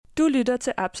Du lytter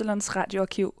til Absalons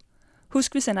radioarkiv.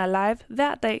 Husk, vi sender live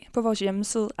hver dag på vores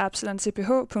hjemmeside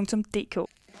absalonCPH.dk.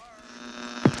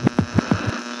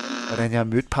 Hvordan jeg har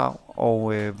mødt Paw,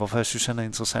 og hvorfor jeg synes, han er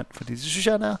interessant. Fordi det synes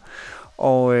jeg, han er.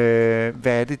 Og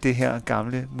hvad er det her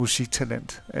gamle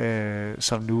musiktalent,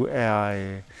 som nu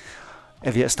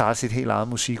er ved at starte sit helt eget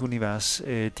musikunivers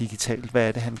digitalt. Hvad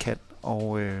er det, han kan,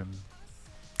 og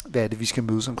hvad er det, vi skal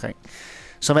mødes omkring.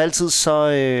 Som altid,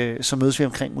 så mødes vi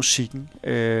omkring musikken.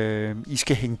 I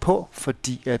skal hænge på,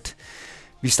 fordi at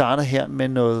vi starter her med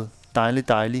noget dejligt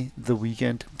The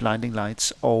Weeknd, Blinding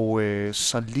Lights, og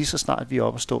så lige så snart vi er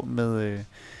oppe at stå med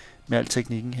al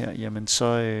teknikken her, jamen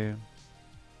så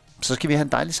skal vi have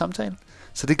en dejlig samtale.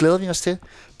 Så det glæder vi os til.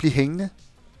 Bliv hængende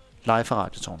live fra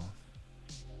Radiotårnet.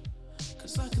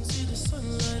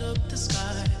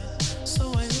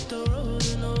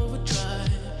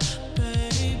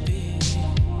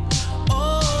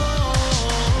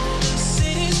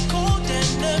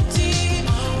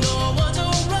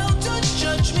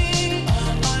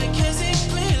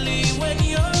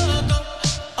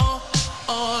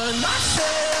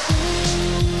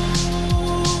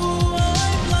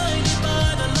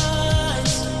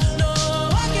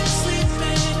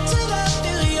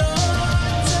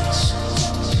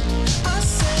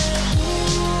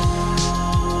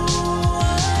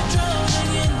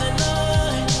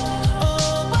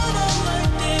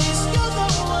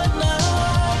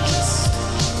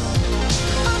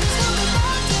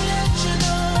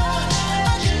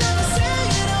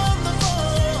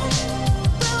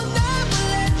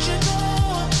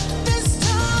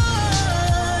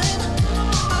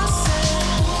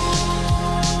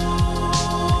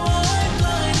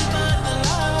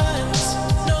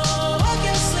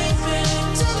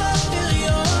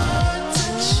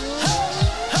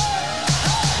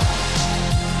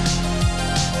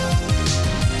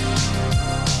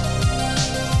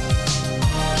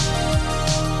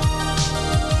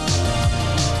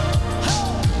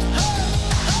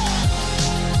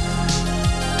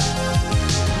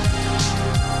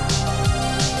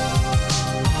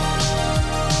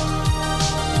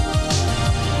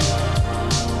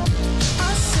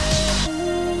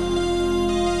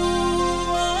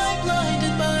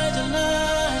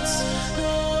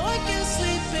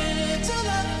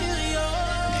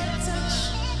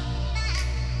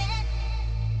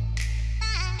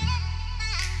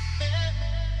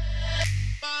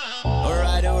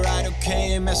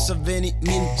 Så vend i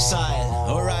min sejl.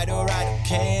 Alright,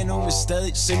 okay. Nu vil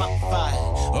stadig se mig fejl.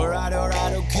 Alright,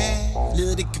 okay.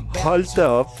 Livet det kan være. Hold da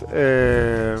op.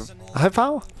 Hej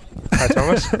Paw. Hej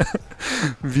Thomas.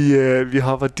 Vi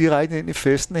hopper direkte ind i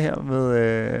festen her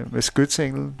med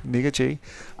skytsenglen Nick og Jay.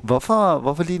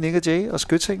 Hvorfor lige Nick og Jay og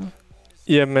skytsenglen?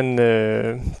 Jamen,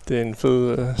 det er en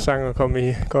fed sang at komme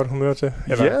i godt humør til.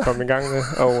 Eller komme i gang med.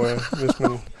 Og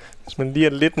hvis man lige er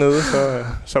lidt nede, så,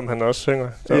 som han også synger.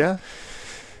 Så. Ja.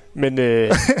 Men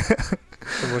så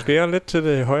måske er lidt til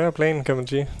det højere plan, kan man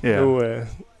sige. Yeah. Nu,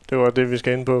 det var det, vi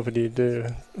skal ind på, fordi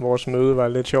vores møde var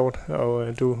lidt sjovt,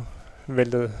 og du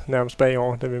væltede nærmest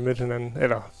bagover, da vi mødte hinanden.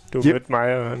 Eller du mødte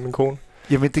mig og min kone.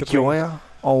 Jamen, det gjorde jeg.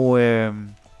 Og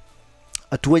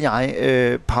du og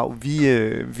jeg, Paw,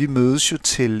 vi mødes jo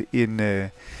til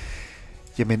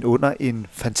under en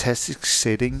fantastisk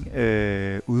setting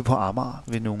ude på Amager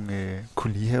ved nogle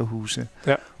kolonihavehuse,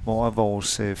 hvor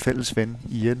vores fælles ven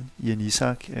Ian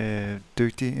Isak,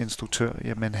 dygtig instruktør,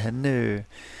 jamen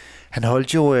han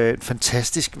holdt jo en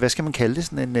fantastisk, hvad skal man kalde det,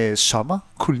 sådan en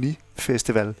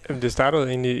sommerkolonifestival. Jamen, det startede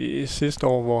egentlig sidste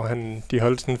år, hvor de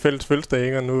holdt sådan en fælles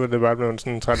fødselsdag, og nu er det bare blevet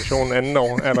sådan en tradition andet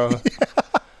år allerede.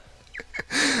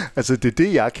 Altså, det er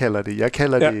det, jeg kalder det. Jeg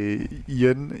kalder det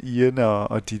Ian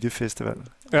og Ditte Festival.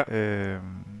 Ja.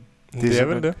 Det er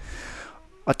vel det.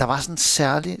 Og der var sådan en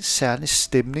særlig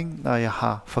stemning, når jeg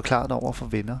har forklaret over for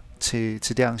venner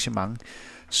til det arrangement,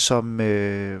 som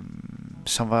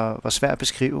var svært at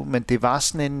beskrive. Men det var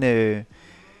sådan en...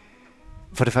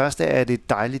 For det første er det et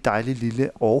dejligt lille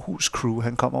Aarhus-crew.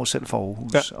 Han kommer jo selv fra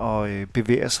Aarhus og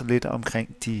bevæger sig lidt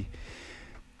omkring de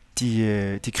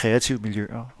kreative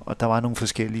miljøer, og der var nogle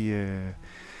forskellige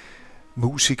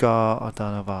musikere, og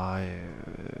der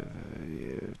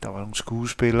var nogle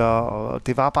skuespillere, og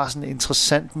det var bare sådan et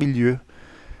interessant miljø.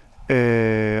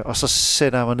 Og så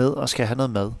sætter jeg mig ned og skal have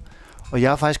noget mad. Og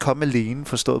jeg er faktisk kommet alene,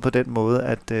 forstået på den måde,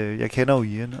 at jeg kender jo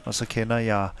Ian, og så kender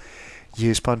jeg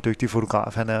Jesper, en dygtig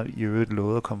fotograf. Han er i øvrigt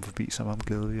lovet at komme forbi, så ham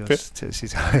glæder vi os til at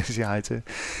sige hej til.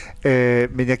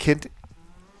 Men jeg kendte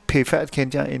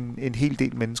jeg en hel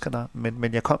del mennesker der,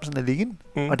 men jeg kom sådan alene,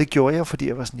 og det gjorde jeg, fordi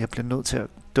jeg var sådan, jeg blev nødt til at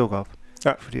dukke op.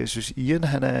 Fordi jeg synes, Ian,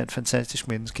 han er et fantastisk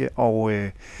menneske, og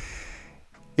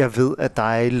jeg jeg ved, at der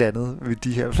er et eller andet ved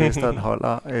de her fester, han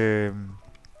holder.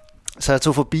 Så jeg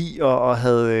tog forbi og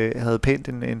havde pænt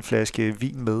en flaske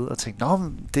vin med, og tænkte, nå,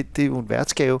 det er jo en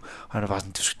værtsgave. Og han var bare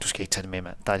sådan, du skal ikke tage det med,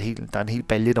 mand. Der er en hel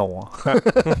balje over.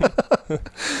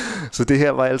 Så det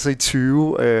her var altså i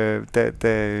 20, da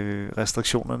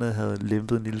restriktionerne havde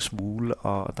lempet en lille smule,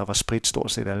 og der var sprit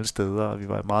stort set alle steder, og vi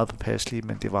var meget påpasselige,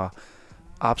 men det var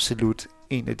absolut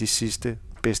en af de sidste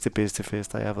bedste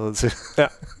fester, jeg har været til. Ja.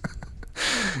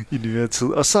 I nyere tid.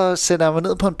 Og så sætter jeg mig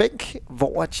ned på en bænk,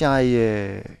 hvor at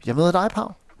jeg møder dig, Paw.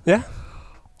 Ja.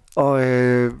 Og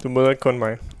du møder ikke kun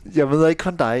mig. Jeg møder ikke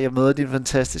kun dig. Jeg møder din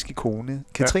fantastiske kone,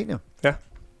 Katrine. Ja.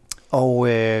 Og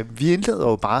vi indleder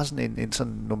jo bare sådan en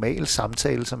sådan normal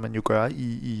samtale, som man jo gør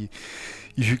i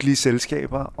hyggelige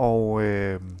selskaber. Og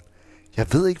jeg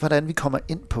ved ikke, hvordan vi kommer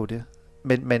ind på det.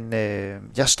 Men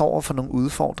jeg står for nogle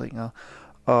udfordringer.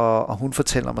 Og hun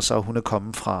fortæller mig så, at hun er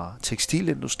kommet fra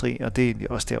tekstilindustri, og det er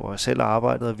egentlig også der, hvor jeg selv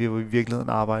arbejdede, og vi har jo i virkeligheden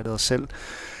arbejdet os selv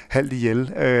halvt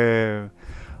ihjel.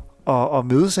 Og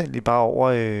mødes egentlig bare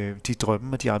over de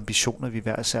drømme og de ambitioner, vi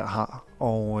hver især har.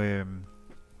 Og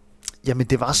jamen,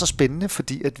 det var så spændende,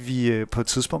 fordi at vi på et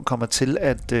tidspunkt kommer til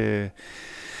at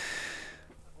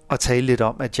tale lidt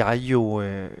om, at jeg jo...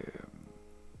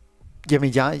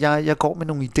 Jamen, jeg går med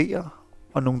nogle idéer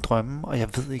og nogle drømme, og jeg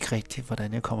ved ikke rigtigt,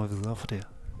 hvordan jeg kommer videre for det.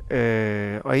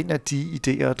 Og en af de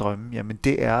idéer og drømme, jamen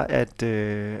det er, at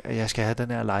jeg skal have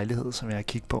den her lejlighed, som jeg har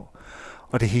kigget på.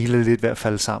 Og det hele er lidt ved at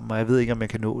falde sammen, og jeg ved ikke, om jeg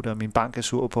kan nå det, og min bank er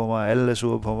sur på mig, og alle er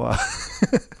sur på mig.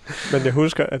 Men jeg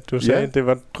husker, at du sagde, at det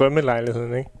var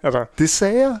drømmelejligheden, ikke? Altså, det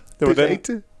sagde jeg. Det er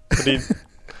rigtigt. Fordi,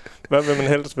 hvad vil man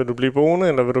helst? Vil du blive boende,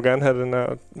 eller vil du gerne have den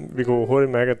her? Vi kunne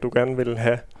hurtigt mærke, at du gerne vil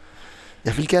have...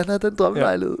 Jeg vil gerne have den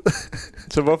drømmelejlighed. Ja.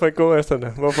 Så hvorfor ikke gå efter det?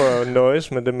 Hvorfor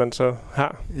nøjes med det, man så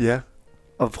har? Ja,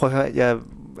 og prøv at høre,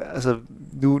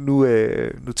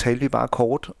 nu talte vi bare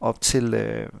kort op til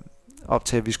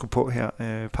at vi skulle på her,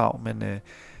 Paw, men det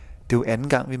er jo anden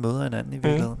gang, vi møder hinanden i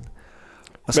virkeligheden.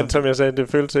 Og men som jeg sagde, det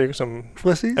føles ikke som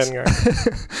præcis. Anden gang.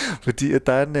 Fordi at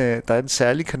der er en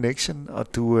særlig connection,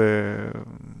 og du... jeg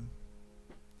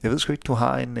ved sgu ikke, du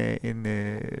har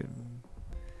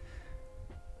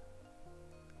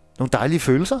nogle dejlige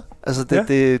følelser. Altså,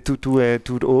 du er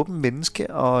et åbent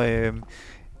menneske, og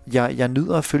jeg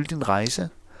nyder at følge din rejse.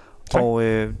 Tak. Og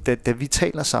da vi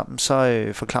taler sammen, så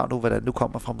forklarer du, hvordan du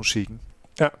kommer fra musikken.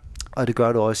 Ja. Og det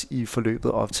gør du også i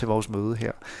forløbet op til vores møde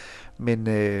her. Men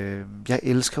jeg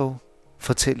elsker jo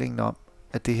fortællingen om,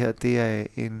 at det her, det er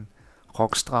en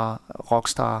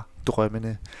rockstar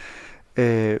drømmende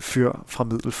fyr fra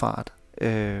Middelfart,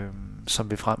 som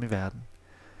vil frem i verden.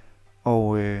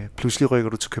 Og pludselig rykker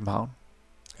du til København.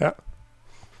 Ja.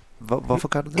 Hvorfor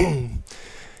gør du det?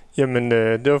 Jamen,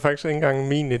 det var faktisk ikke engang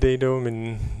min idé. Det var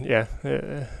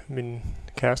min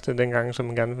kæreste dengang,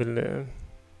 som gerne ville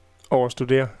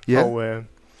overstudere. Yeah.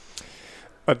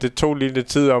 Og det tog lige lidt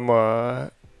tid om at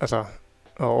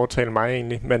overtale mig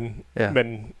egentlig.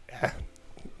 Men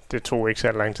det tog ikke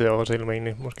så lang tid at overtale mig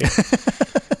egentlig, måske.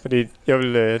 Fordi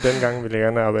dengang ville jeg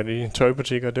gerne arbejde i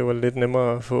tøjbutikker, og det var lidt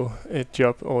nemmere at få et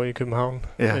job over i København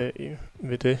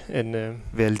ved det, end...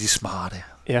 ved alle de smarte.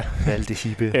 Ja. Ved alle de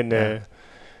hippe.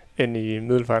 End i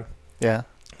Middelfart. Ja.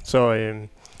 Så,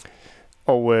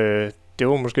 det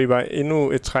var måske bare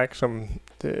endnu et træk, som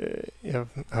jeg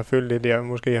har følt lidt, jeg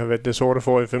måske har været det sorte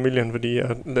for i familien, fordi jeg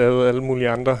har lavet alle mulige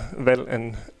andre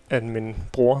valg, end min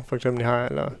bror for eksempel har,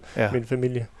 eller min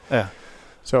familie. Ja.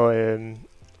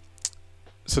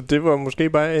 Så det var måske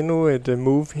bare endnu et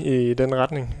move i den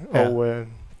retning. Ja.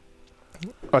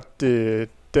 Og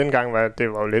dengang var det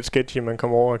jo lidt sketchy, man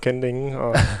kom over og kendte ingen,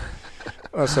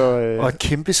 og så... Og et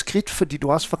kæmpe skridt, fordi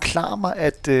du også forklarer mig,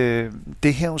 at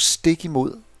det her jo stik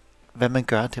imod, hvad man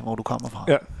gør til, hvor du kommer fra.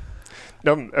 Ja.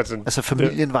 Nå, altså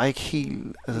familien var ikke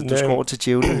helt... Altså, du skal over til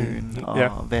Djævleøen,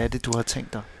 og hvad er det, du har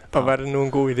tænkt dig? Og var det nu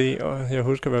en god idé? Og jeg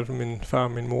husker i hvert fald min far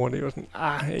og min mor, det var sådan,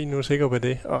 er I nu sikker på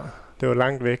det? Og det var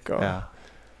langt væk, og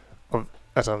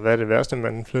altså, hvad er det værste,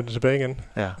 man flytter tilbage igen?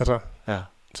 Ja. Altså,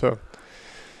 så...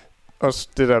 Også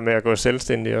det der med at gå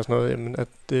selvstændig og sådan noget, jamen, at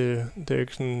det er jo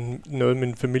ikke sådan noget,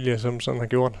 min familie som sådan har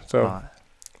gjort.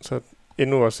 Så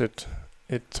endnu også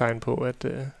et tegn på, at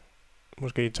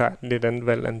måske tager et lidt andet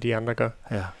valg, end de andre gør.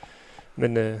 Ja.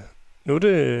 Men nu er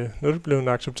det blevet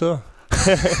accepteret.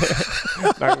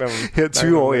 Her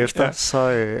 20 år efter, så...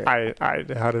 Ej,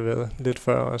 det har det været lidt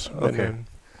før også. Okay.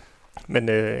 Men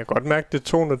jeg kan godt mærke, det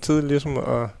tog noget tid ligesom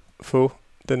at få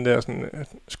den der sådan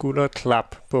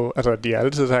skulderklap på. Altså, de har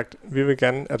altid sagt, vi vil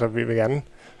gerne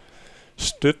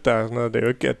støtte dig og sådan noget. Det er jo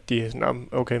ikke, at de er sådan,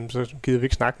 okay, så gider vi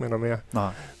ikke snakke med noget mere.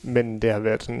 Nej. Men det har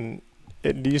været sådan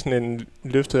lige sådan en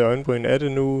løftet øjenbryn. Er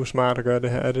det nu smart at gøre det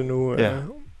her? Er det nu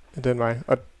den vej?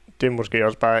 Og det er måske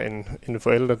også bare en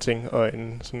forældreting, og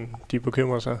sådan, de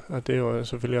bekymrer sig, og det er jo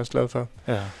selvfølgelig også glad for.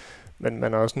 Ja. Men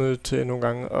man er også nødt til nogle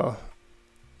gange at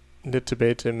lidt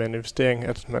tilbage til manifestering,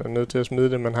 at man er nødt til at smide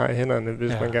det, man har i hænderne,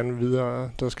 hvis man gerne vil videre,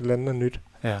 og der skal lande noget nyt.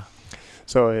 Ja.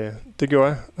 Så det gjorde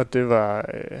jeg, og det var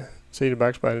set i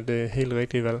bagspejlet det helt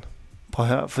rigtige valg. Prøv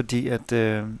at høre, fordi at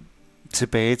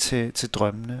tilbage til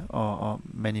drømmene og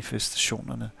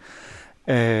manifestationerne,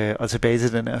 og tilbage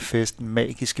til den her fest, den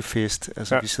magiske fest.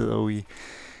 Altså vi sidder jo i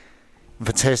en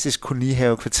fantastisk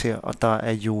kolonihavekvarter, og der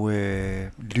er jo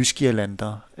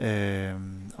lysgirlander,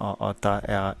 og der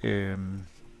er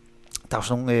jo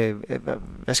sådan nogle,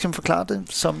 hvad skal man forklare det,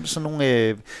 som sådan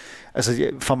nogle, altså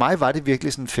for mig var det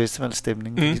virkelig sådan en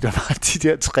festivalstemning, fordi der var de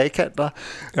der trekanter,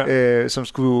 som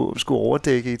skulle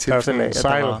overdække i tilfælde af, at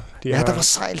der var der var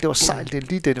sejl, det var sejl, det er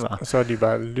lige det var. Og så er de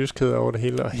bare lyskæder over det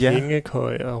hele, og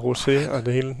hængekøj og rosé og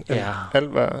det hele. Ja.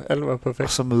 Alt var perfekt. Og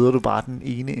så møder du bare den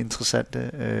ene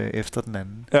interessante efter den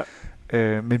anden.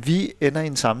 Ja. Men vi ender i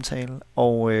en samtale,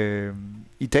 og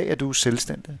i dag er du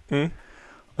selvstændig.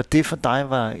 Og det for dig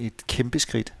var et kæmpe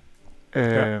skridt.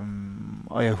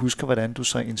 Og jeg husker, hvordan du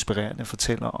så inspirerende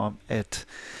fortæller om, at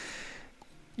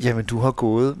jamen, du har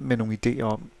gået med nogle idéer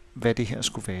om, hvad det her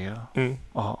skulle være,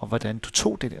 og hvordan du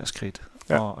tog det der skridt.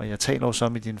 Ja. Og jeg taler også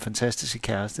om din fantastiske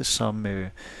kæreste som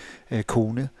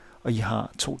kone, og I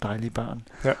har 2 dejlige børn.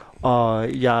 Ja.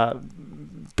 Og jeg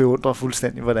beundrer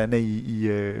fuldstændig, hvordan I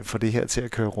får det her til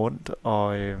at køre rundt,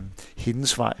 og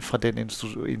hendes vej fra den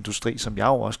industri, som jeg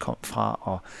jo også kom fra,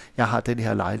 og jeg har den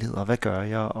her lejlighed, og hvad gør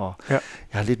jeg, og jeg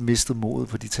har lidt mistet modet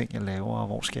på de ting, jeg laver, og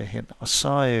hvor skal jeg hen? Og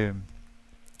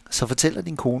så fortæller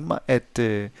din kone mig,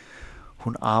 at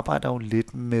hun arbejder jo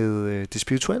lidt med det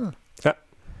spirituelle. Ja.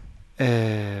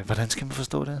 Hvordan skal man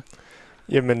forstå det?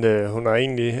 Jamen, hun har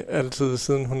egentlig altid,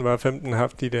 siden hun var 15,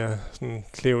 haft de der sådan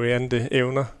clairvoyante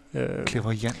evner.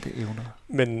 Clairvoyante evner.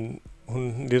 Men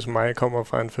hun, ligesom mig, kommer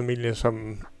fra en familie,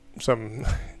 som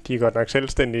de er godt nok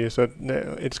selvstændige, så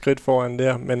et skridt foran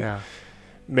der.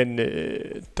 Men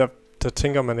der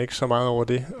tænker man ikke så meget over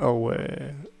det. Og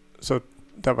så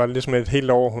der var ligesom et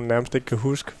helt år, hun nærmest ikke kan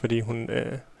huske, fordi hun,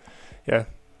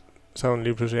 så har hun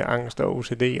lige pludselig angst og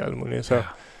OCD og alt muligt.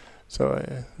 Så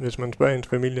hvis man spørger hendes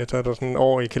familie, så er der sådan en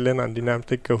år i kalenderen, de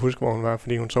nærmest ikke kan huske, hvor hun var,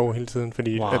 fordi hun sov hele tiden.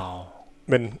 Fordi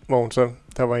men hvor hun så,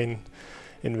 der var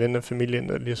en ven af familien,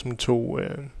 der ligesom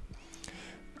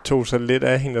tog så lidt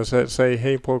af hende og sagde,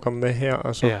 hey, prøv at komme med her.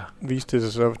 Og så viste det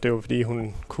sig så, det var fordi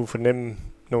hun kunne fornemme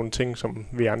nogle ting, som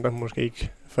vi andre måske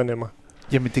ikke fornemmer.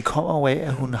 Jamen det kommer jo af,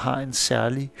 at hun har en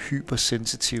særlig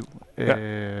hypersensitiv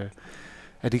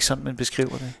er det ikke sådan, man beskriver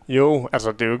det? Jo,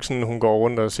 altså det er jo ikke sådan, hun går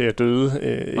rundt og ser døde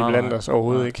iblandt os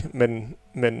overhovedet ikke.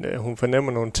 Men hun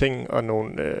fornemmer nogle ting og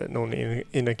nogle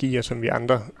energier, som vi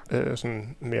andre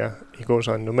sådan mere i går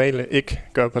så normale ikke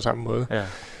gør på samme måde. Ja.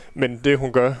 Men det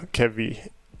hun gør,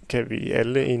 kan vi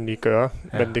alle egentlig gøre,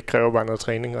 men det kræver bare noget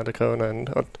træning, og det kræver noget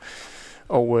andet.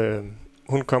 Og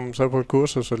hun kom så på et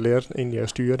kursus og lærte egentlig at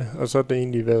styre det, og så har det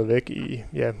egentlig været væk i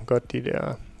godt de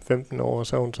der 15 år, og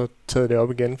så har hun så taget det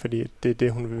op igen, fordi det er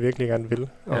det, hun virkelig gerne vil.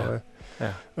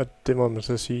 Og det må man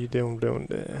så sige, det er hun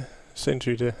blevet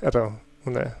sindssygt. Altså,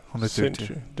 hun er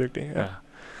sindssygt dygtig. Ja.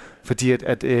 Fordi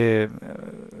at jeg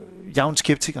er en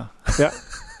skeptiker. Ja.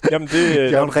 Jamen det,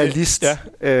 jeg er en realist.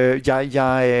 Ja.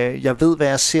 Jeg ved, hvad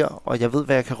jeg ser, og jeg ved,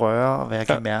 hvad jeg kan røre, og hvad jeg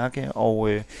kan mærke, og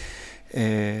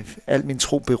al min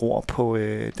tro beror på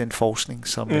den forskning,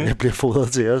 som bliver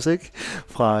fodret til os, ikke?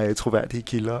 Fra troværdige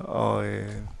kilder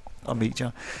og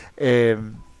medier.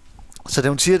 Så da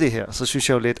hun siger det her, så synes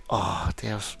jeg jo lidt,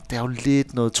 det er jo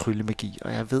lidt noget tryllemagi,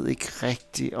 og jeg ved ikke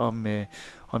rigtigt, om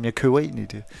jeg køber ind i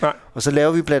det. Nej. Og så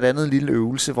laver vi blandt andet en lille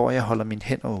øvelse, hvor jeg holder mine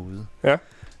hænder ude. Ja.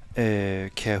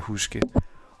 Kan jeg huske.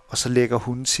 Og så lægger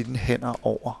hun sine hænder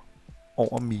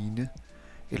over mine.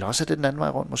 Eller også er det den anden vej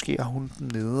rundt. Måske har hun dem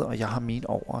nede, og jeg har mine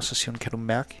over. Og så siger hun, kan du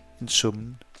mærke en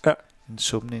summende? Ja. En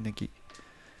summende energi.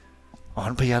 Og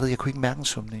hånden på hjertet, jeg kunne ikke mærke en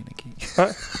summende energi.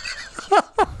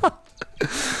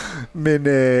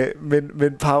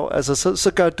 men Paw, altså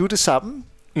så gør du det samme.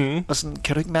 Og sådan,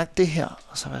 kan du ikke mærke det her?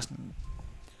 Og så var jeg sådan,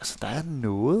 altså der er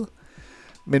noget.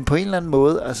 Men på en eller anden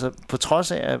måde, altså på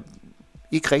trods af, at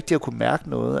ikke rigtig at kunne mærke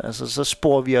noget, altså så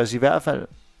sporer vi os i hvert fald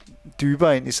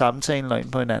dybere ind i samtalen og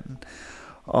ind på hinanden.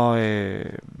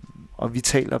 Og vi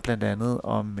taler blandt andet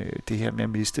om det her med at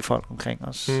miste folk omkring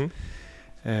os.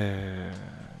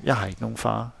 Jeg har ikke nogen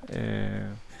far.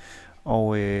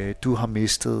 Og du har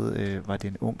mistet, var det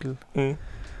en onkel?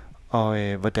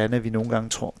 Og hvordan vi nogle gange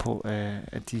tror på,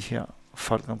 at de her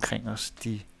folk omkring os,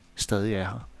 de stadig er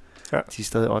her. De er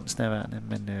stadig åndsnærværende,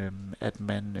 men at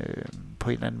man på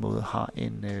en eller anden måde har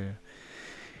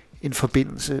en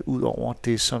forbindelse ud over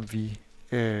det, som vi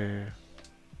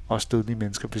også dødelige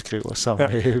mennesker beskriver som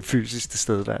fysisk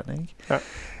tilstedeværende, ikke?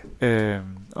 Ja.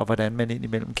 Og hvordan man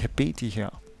indimellem kan bede de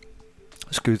her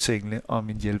skytsengle om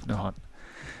en hjælpende hånd.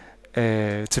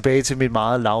 Tilbage til mit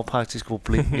meget lavpraktiske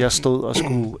problem. Jeg stod og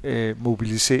skulle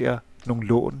mobilisere nogle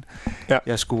lån. Ja.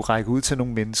 Jeg skulle række ud til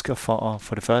nogle mennesker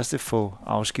for det første få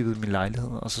afskiftet min lejlighed,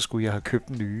 og så skulle jeg have købt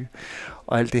en nye.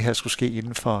 Og alt det her skulle ske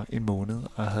inden for en måned,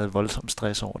 og jeg havde voldsom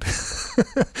stress over det.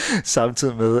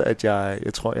 Samtidig med, at jeg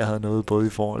tror, jeg havde noget både i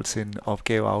forhold til en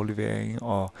opgaveaflevering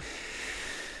og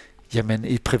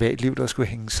et privatliv, der skulle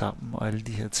hænge sammen, og alle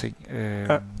de her ting.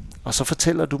 Og så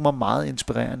fortæller du mig meget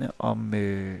inspirerende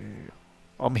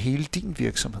om hele din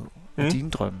virksomhed og dine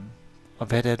drømme, og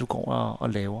hvad det er, du går og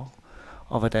laver,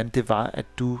 og hvordan det var, at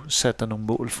du satte dig nogle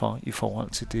mål for i forhold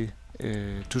til det,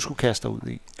 du skulle kaste dig ud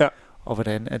i. Ja. Og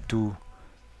hvordan at du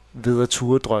ved at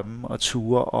ture drømme og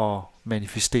ture og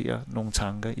manifestere nogle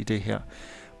tanker i det her,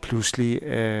 pludselig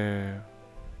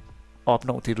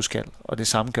opnår det, du skal. Og det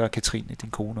samme gør Katrine, din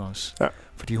kone også. Ja.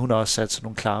 Fordi hun har også sat sig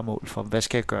nogle klare mål for, hvad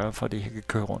skal jeg gøre, for at det her kan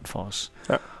køre rundt for os.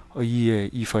 Ja. Og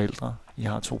I er forældre. I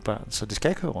har 2 børn, så det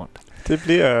skal køre rundt.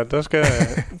 Der skal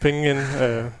penge ind,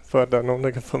 for at der er nogen, der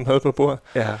kan få mad på bordet.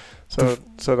 Ja.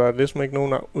 Så der er ligesom ikke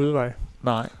nogen udvej.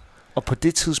 Nej. Og på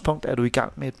det tidspunkt er du i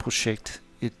gang med et projekt,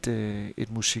 et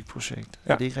musikprojekt.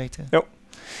 Ja. Er det ikke rigtigt? Jo.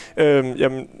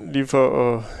 Jamen, lige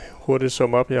for at hurtigt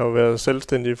summe op, jeg har jo været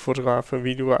selvstændig fotograf og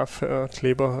videograf og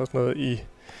klipper og sådan noget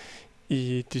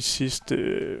i de sidste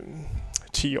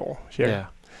 10 år. Cirka. Ja.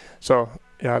 Så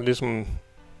jeg har ligesom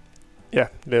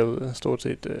lavet stort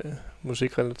set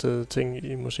musikrelaterede ting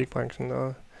i musikbranchen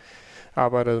og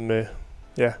arbejdet med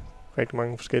rigtig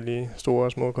mange forskellige store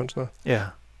og små kunstnere. Ja.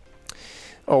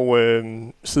 Og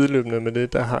sideløbende med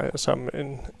det, der har jeg sammen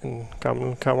med en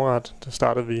gammel kammerat, der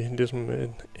startede vi ligesom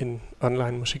en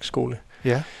online musikskole,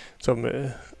 som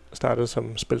startede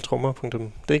som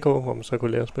spiltrommer.dk, hvor man så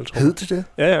kunne lære at spille trommer. Hed det det?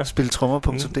 Ja.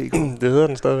 Spiltrommer.dk? Det hedder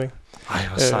den stadigvæk. Ej,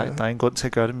 hvor sejt. Der er ingen grund til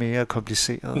at gøre det mere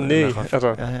kompliceret. Nej,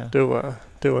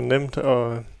 det var nemt,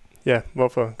 og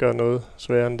hvorfor gøre noget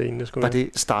sværere, end det egentlig skulle være.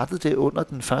 Startede det under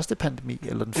den første pandemi,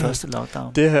 eller den første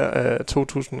lockdown? Det her er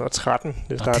 2013,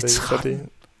 det startede.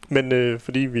 Men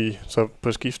fordi vi så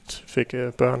på skift fik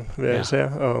børn hver især,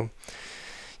 og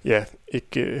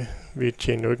vi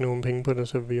tjener jo ikke nogen penge på det,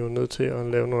 så vi er jo nødt til at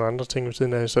lave nogle andre ting ved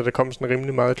siden af. Så der kom sådan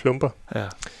rimelig meget klumper. Ja.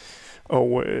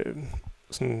 Og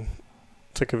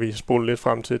så kan vi spole lidt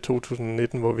frem til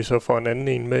 2019, hvor vi så får en anden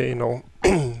en med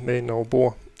ind over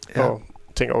bord, og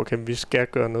tænker, okay, vi skal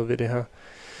gøre noget ved det her.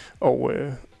 Og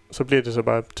så bliver det så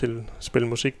bare til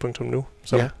spilmusik.nu,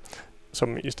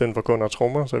 som i stedet for kun at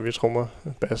trommer, så vi trommer,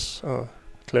 bas og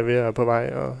klaver er på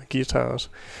vej, og guitar også.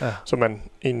 Ja. Så man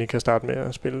egentlig kan starte med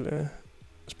at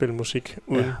spille musik,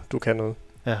 uden du kan noget.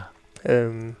 Ja.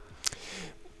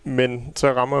 Men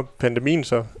så rammer pandemien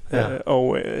så,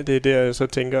 og det er der, jeg så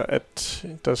tænker, at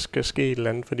der skal ske et eller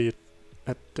andet, fordi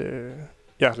at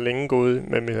jeg har længe gået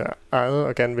med mit eget,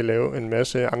 og gerne vil lave en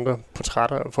masse andre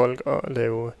portrætter af folk, og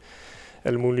lave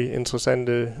alle mulige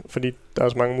interessante, fordi der er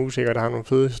så mange musikere, der har nogle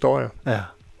fede historier. Ja.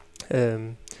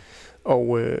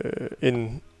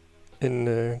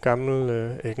 En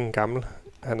gammel, ikke en gammel,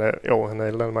 han er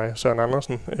ældre end mig, Søren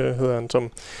Andersen hedder han,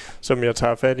 som jeg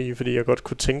tager fat i, fordi jeg godt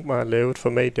kunne tænke mig at lave et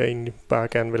format, jeg egentlig bare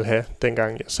gerne vil have,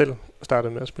 dengang jeg selv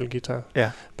startede med at spille guitar,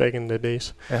 back in the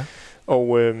days. Ja.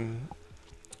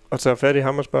 Og tager fat i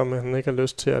ham og spørger, om han ikke har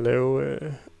lyst til at lave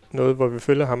noget, hvor vi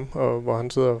følger ham, og hvor han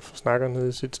sidder og snakker nede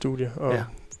i sit studie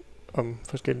om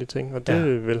forskellige ting, og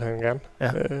det vil han gerne.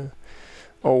 Ja.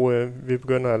 Og vi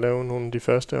begynder at lave nogle af de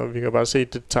første, og vi kan bare se,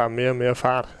 at det tager mere og mere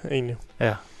fart, egentlig.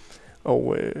 Ja.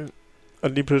 Og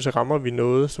lige pludselig rammer vi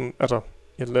noget, som,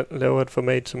 jeg laver et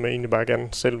format, som jeg egentlig bare gerne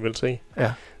selv vil se.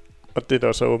 Ja. Og det er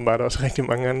der så åbenbart også rigtig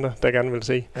mange andre, der gerne vil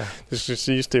se. Ja. Det skal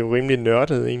siges, det er jo rimelig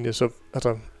nørdet egentlig, så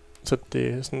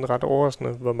det er sådan ret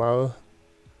overraskende,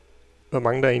 hvor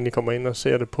mange der egentlig kommer ind og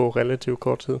ser det på relativt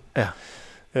kort tid. Ja.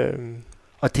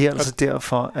 Og det er altså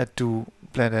derfor, at du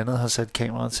blandt andet har sat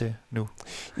kameraet til nu?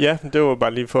 Ja, det var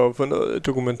bare lige for at få noget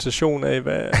dokumentation af,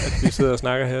 at vi sidder og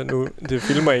snakker her nu. Det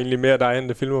filmer egentlig mere dig, end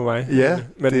det filmer mig. Ja,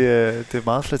 men det er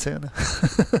meget flatterende.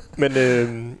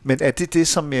 Men er det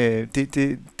som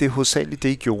det hovedsageligt det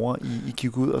I gjorde? I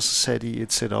gik ud, og så satte I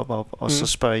et setup op, og så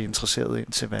spørger I interesseret ind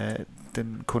til, hvad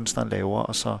den kunstner laver,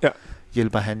 og så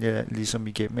hjælper han jer ligesom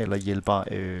igennem, eller hjælper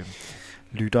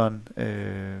lytteren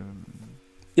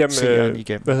serien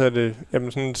igennem? Hvad hedder det?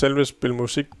 Jamen sådan selve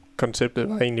spilmusikkonceptet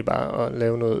var egentlig bare at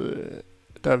lave noget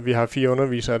vi har 4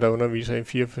 undervisere, der underviser i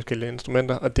 4 forskellige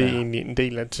instrumenter, og det er egentlig en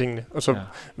del af tingene. Og så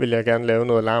vil jeg gerne lave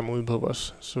noget alarm ude på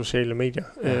vores sociale medier.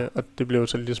 Og det blev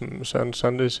så ligesom Søren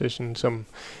Sunday Session som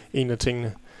en af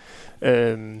tingene,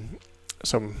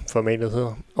 som formatet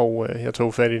hedder. Og jeg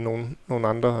tog fat i nogle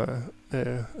andre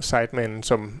sidemen,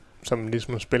 som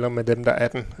ligesom spiller med dem, der er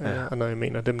 18. Og når jeg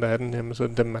mener dem, der er 18, jamen, så er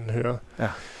det dem, man hører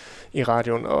i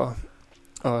radioen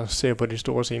og ser på de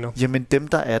store scener. Jamen dem,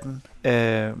 der er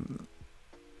 18...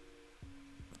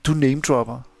 Du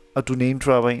namedropper, og du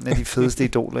namedropper en af de fedeste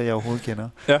idoler, jeg overhovedet kender.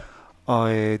 Ja. Og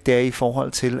det er i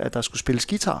forhold til, at der skulle spilles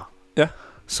guitar. Ja.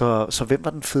 Så hvem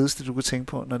var den fedeste, du kunne tænke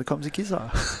på, når det kom til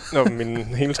guitar? Nå, min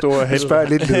helt store held. Jeg spørger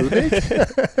lidt ledende, ikke?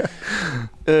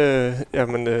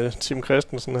 Jamen, Tim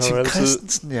Christensen har jo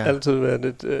altid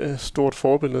været et stort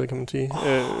forbillede, kan man sige.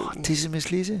 Tisse med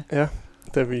Slisse? Ja,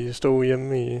 da vi stod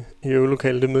hjemme i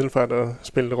øvelokalet i Middelfart og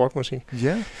spillede rockmusik.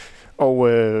 Ja. Og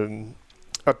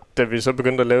da vi så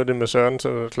begyndte at lave det med Søren, så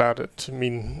var det klart, at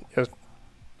jeg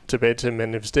tilbage til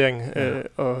manifestering,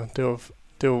 og det var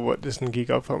hvor det sådan gik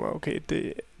op for mig, okay,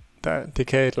 det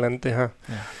kan et eller andet, det her.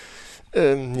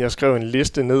 Ja. Jeg skrev en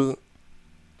liste ned,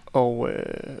 og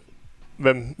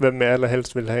hvem jeg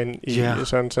allerhelst ville have ind i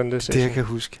Søren Sunday Session. Det jeg kan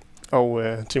huske. Og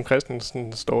Tim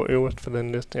Christensen står øverst for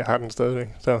den liste. Jeg har den stadigvæk.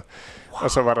 Så,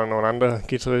 og så var der nogle andre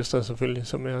guitarister selvfølgelig,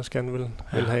 som jeg også gerne ville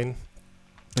have ind.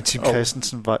 Men Tim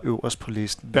Christensen var øverst på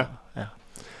listen. Ja.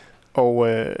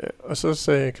 Og så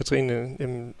sagde Katrine,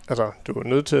 jamen, altså, du er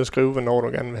nødt til at skrive, hvornår du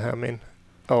gerne vil have med ind.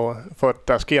 Og for at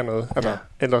der sker noget. Altså,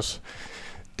 ellers,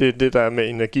 det er det, der er med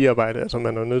energiarbejde. Altså,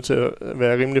 man er nødt til at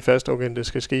være rimelig fast, okay, det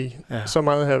skal ske. Ja. Så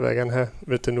meget her vil jeg gerne have,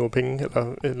 hvis det nu er penge eller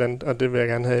et eller andet, og det vil jeg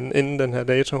gerne have inden den her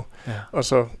dato. Ja. Og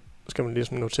så skal man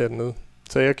ligesom notere det ned.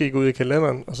 Så jeg gik ud i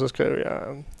kalenderen, og så skrev jeg...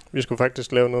 Vi skulle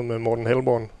faktisk lave noget med Morten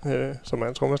Helborn, som er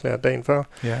en trommeslager, dagen før.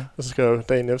 Yeah. Og så skrev jeg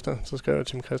dagen efter, så skrev jeg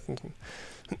Tim Christensen.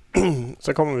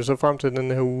 Så kommer vi så frem til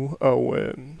den her uge, og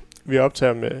vi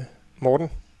optager med Morten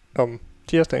om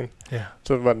tirsdagen. Yeah.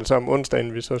 Så var det så om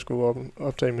onsdagen, vi så skulle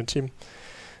optage med Tim.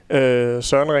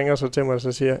 Søren ringer så til mig og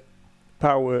så siger,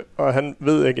 Paw, og han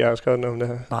ved ikke, jeg har skrevet noget om det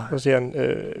her. Nej. Så siger han,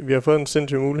 vi har fået en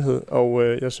sindssyg mulighed, og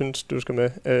jeg synes, du skal med.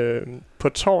 På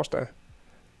torsdag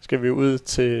skal vi ud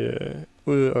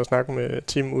og snakke med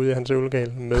Tim ude i hans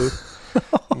øvelokale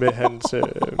med hans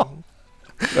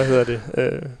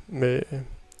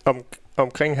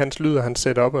omkring hans lyd og hans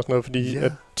setup og sådan noget, fordi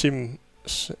at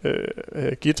Tims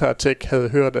guitar tech havde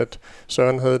hørt, at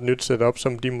Søren havde et nyt setup,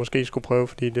 som de måske skulle prøve,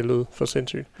 fordi det lød for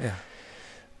sindssygt. Ja.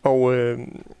 Og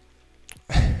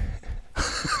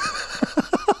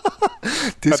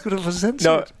det skulle da for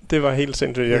sindssygt. Nå, det var helt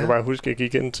sindssygt. Jeg kan bare huske, at jeg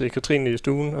gik ind til Katrine i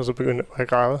stuen, og så begyndte jeg at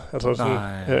græde. Altså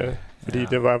sådan, fordi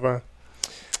det var bare...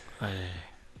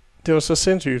 Det var så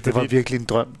sindssygt. Det var virkelig en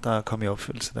drøm, der kom i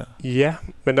opfyldelse der. Ja,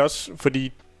 men også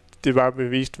fordi det var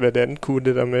bevist, hvad det andet kunne,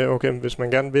 det der med, okay, hvis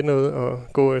man gerne vil noget og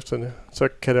gå efter det, så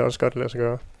kan det også godt lade sig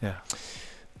gøre. Ja.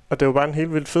 Og det var bare en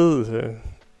helt vildt fed...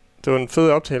 det var en fed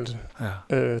optagelse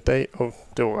dag, og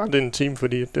det var ret intimt,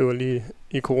 fordi det var lige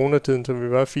i coronatiden, så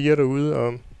vi var 4 derude,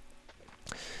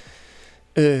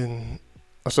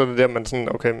 og så er det der, man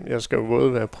sådan, okay, jeg skal jo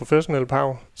både være professionel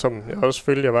Paw, som jeg også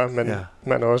følte, jeg var, men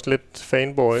man er også lidt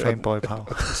fanboy. Fanboy Paw.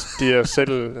 Og de er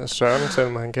selv, Søren,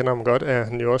 selvom han kender ham godt, er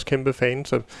han jo også kæmpe fan,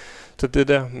 så det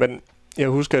der, men jeg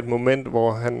husker et moment,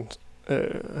 hvor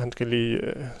han skal lige,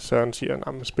 Søren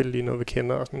siger, spil lige noget, vi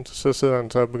kender, og sådan, så sidder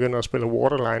han så og begynder at spille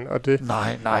Waterline, og det...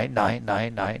 Nej.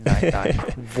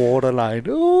 Waterline.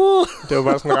 Det var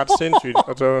bare sådan ret sindssygt,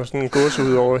 og så var sådan en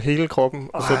gåsehud over hele kroppen,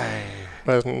 og så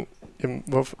var jeg sådan, jamen,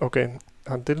 okay,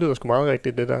 det lyder sgu meget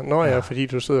rigtigt, det der. Nå ja, fordi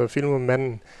du sidder og filmer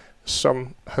manden,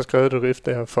 som har skrevet det riff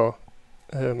der for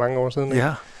mange år siden.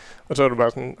 Ja. Og så er du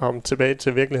bare sådan, tilbage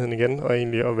til virkeligheden igen, og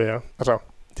egentlig at være, altså,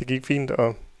 det gik fint,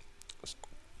 og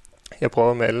jeg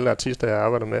prøver med alle artister, jeg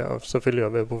arbejder med, og selvfølgelig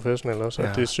at være professionel også,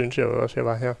 og det synes jeg jo også, jeg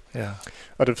var her. Ja.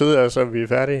 Og det fede er så, at vi er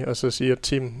færdige, og så siger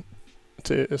Tim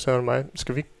til Søren og mig,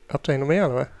 skal vi ikke optage noget mere,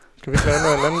 eller hvad? Skal vi ikke lave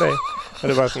noget en anden dag? Og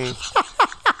det var sådan,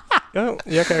 jo,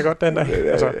 jeg kan godt den dag.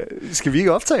 Altså, skal vi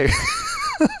ikke optage?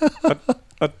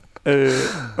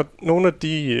 og nogle af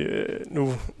de,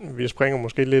 nu vi springer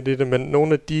måske lidt i det, men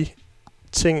nogle af de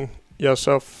ting, jeg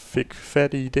så fik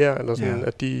fat i der, eller sådan,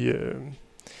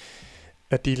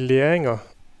 at de læringer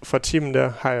fra Tim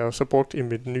der, har jeg så brugt i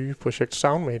mit nye projekt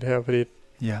Soundmate her, fordi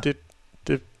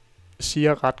det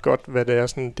siger ret godt, hvad det er,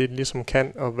 sådan, det ligesom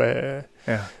kan,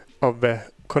 og hvad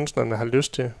kunstnerne har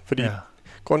lyst til. Fordi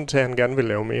grunden til, at han gerne vil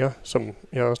lave mere, som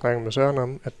jeg også snakkede med Søren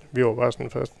om, at vi var bare sådan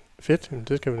først, fedt, men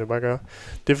det skal vi da bare gøre.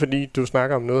 Det er fordi, du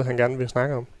snakker om noget, han gerne vil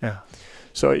snakke om. Ja.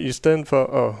 Så i stedet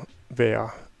for at være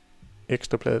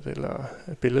Ekstrabladet eller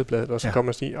Billedbladet, og så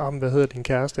kommer og siger, hvad hedder din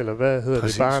kæreste, eller hvad hedder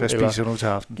dit barn? Hvad spiser du til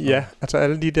aften? Ja, altså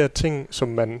alle de der ting, som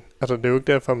man... Altså det er jo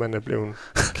ikke derfor, man er blevet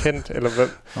kendt, eller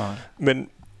hvad.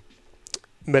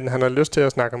 Men han har lyst til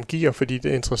at snakke om gear, fordi det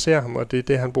interesserer ham, og det er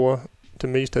det, han bruger det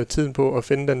meste af tiden på, at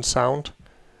finde den sound.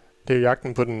 Det er jo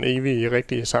jagten på den evige,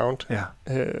 rigtige sound,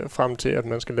 frem til, at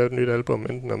man skal lave et nyt album,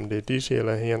 enten om det er Dizzy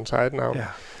eller hans eget navn. Ja.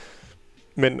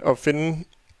 Men at finde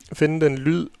den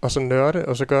lyd, og så nørde,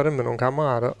 og så gøre det med nogle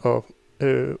kammerater, og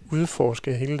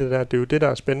udforske hele det der, det er jo det, der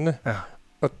er spændende. Ja.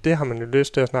 Og det har man jo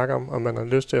lyst til at snakke om, og man har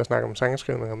lyst til at snakke om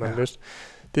sangskrivning, og man har lyst...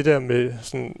 Det der med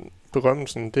sådan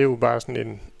berømmelsen, det er jo bare sådan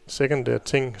en sekundær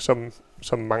ting,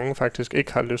 som mange faktisk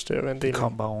ikke har lyst til at være en del af. Det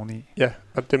kom bare oveni. Ja,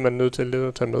 og det er man nødt til lidt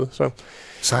at tage med. Så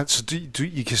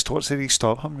I kan stort set ikke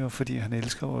stoppe ham jo, fordi han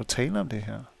elsker at tale om det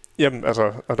her. Jamen,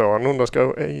 altså, og der var nogen, der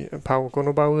skrev, hey, Pau, gå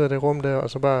nu bare ud af det rum der, og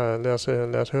så bare lad os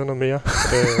høre noget mere.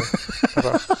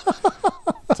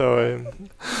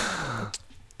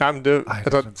 Nej, men det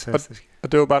er fantastisk.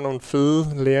 Og det var bare nogle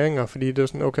fede læringer, fordi det var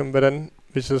sådan, okay, hvordan,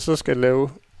 hvis jeg så skal lave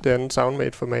det andet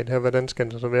Soundmate-format her, hvordan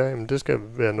skal det så være? Jamen, det skal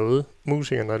være noget,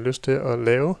 musikerne har lyst til at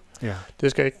lave. Ja.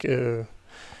 Det skal ikke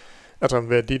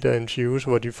være de der interviews,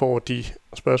 hvor de får de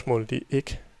spørgsmål, de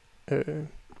ikke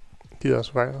gider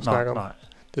snakke om. Nej.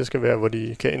 Det skal være, hvor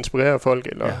de kan inspirere folk,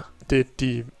 eller det,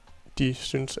 de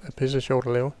synes er pisse sjovt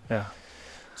at lave. Ja.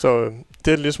 Så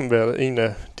det har ligesom været en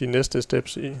af de næste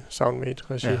steps i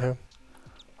Soundmate-regi her.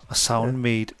 Og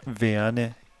Soundmate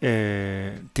værende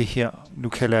det her, nu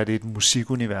kalder jeg det et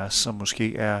musikunivers, som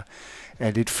måske er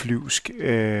lidt flyvsk,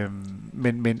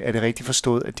 men er det rigtigt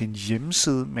forstået, at det er en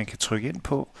hjemmeside, man kan trykke ind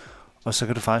på, og så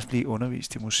kan du faktisk blive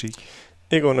undervist i musik?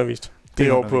 Ikke undervist. Det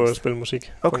er over på at spille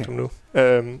musik. Okay. Nu.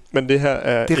 Men det her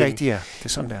er... Det er rigtigt, ja. Det er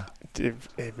sådan, der. Det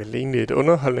er vel egentlig et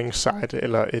underholdningssite,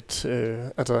 eller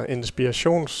et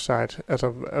inspirationssite.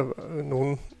 Altså,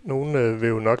 nogen vil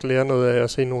jo nok lære noget af at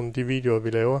se nogle af de videoer, vi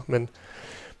laver,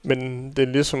 men det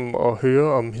er ligesom at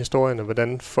høre om historierne,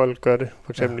 hvordan folk gør det.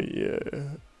 For eksempel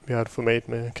vi har et format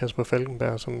med Kasper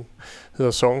Falkenberg, som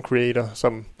hedder Song Creator,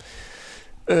 som,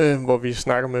 hvor vi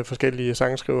snakker med forskellige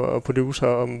sangskrivere og producer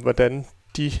om, hvordan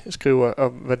de skriver, og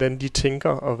hvordan de tænker,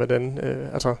 og hvordan...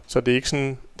 så det er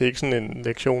ikke sådan en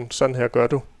lektion, sådan her gør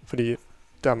du, fordi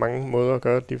der er mange måder at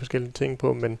gøre de forskellige ting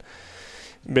på, men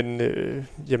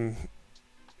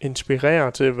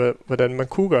inspirere til, hvordan man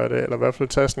kunne gøre det, eller i hvert fald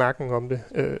tage snakken om det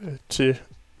til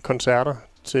koncerter,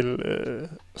 til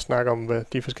snakke om, hvad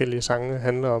de forskellige sange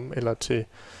handler om, eller til,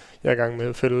 jeg er i gang med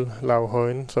at følge Lav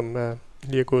Højen, som er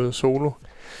lige gået solo,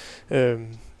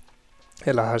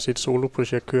 eller har sit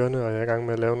soloprojekt kørende, og jeg er i gang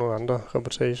med at lave nogle andre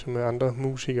reportager med andre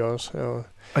musikere også.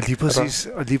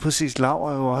 Og lige præcis Lav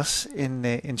er jo også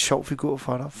en sjov figur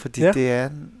for dig, fordi det er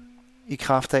i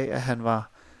kraft af, at han var...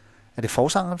 Er det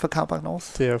forsangeren for Carpark North?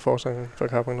 Det er forsangeren for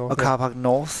Carpark North. Og Carpark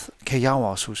North kan jeg jo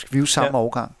også huske. Vi er jo samme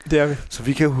årgang. Det er vi. Så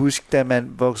vi kan jo huske, da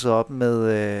man voksede op med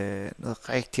noget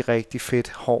rigtig, rigtig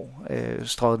fedt hår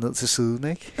strøget ned til siden,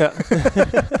 ikke? Ja.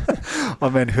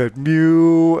 Og man hørte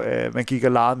Mew, man gik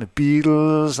og legede med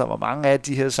Beatles, og hvor mange af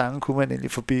de her sange kunne man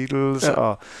egentlig få Beatles,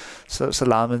 og så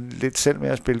legede man lidt selv med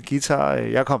at spille guitar.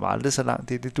 Jeg kom aldrig så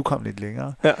langt, du kom lidt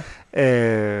længere. Ja.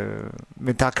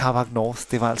 Men der Carpark North,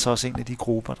 det var altså også en af de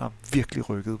grupper, der virkelig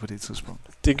rykkede på det tidspunkt.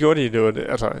 Det gjorde de, det var det.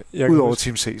 Altså, udover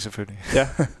Team C selvfølgelig. Ja,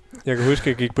 jeg kan huske, at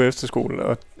jeg gik på efterskole,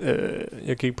 og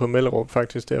jeg gik på Mellerup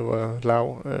faktisk, der hvor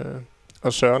Lav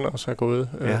og Søren også har gået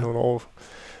nogle år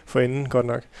forinden, godt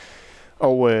nok.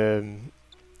 Og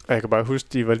jeg kan bare huske,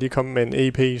 de var lige kommet med en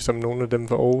EP, som nogle af dem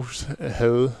fra Aarhus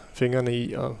havde fingrene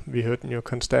i, og vi hørte den jo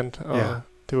konstant, og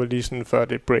det var lige sådan, før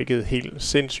det breakede helt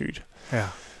sindssygt. Ja.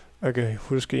 Jeg kan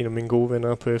huske en af mine gode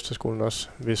venner på efterskolen også,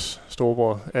 hvis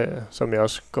storebror, som jeg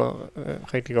også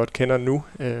rigtig godt kender nu,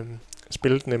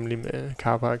 spillede nemlig med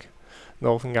Carpark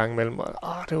North en gang imellem,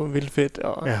 og det var vildt fedt,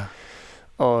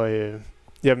 og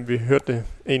vi hørte det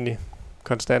egentlig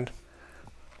konstant.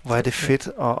 Hvor er det fedt,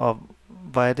 og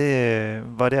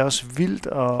hvor er det også vildt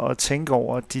at tænke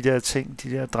over de der ting,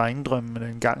 de der drengedrømme, man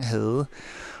engang havde,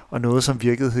 og noget, som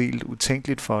virkede helt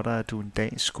utænkeligt for dig, at du en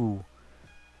dag skulle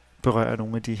berøre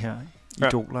nogle af de her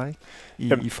idoler,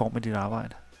 ikke? I form af dit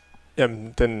arbejde.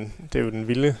 Jamen, det er jo den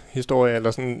vilde historie,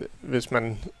 eller sådan, hvis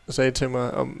man sagde til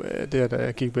mig om det her, da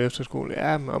jeg gik på efterskole,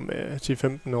 om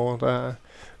 10-15 år, der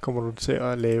kommer du til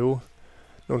at lave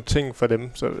nogle ting for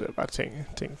dem, så jeg bare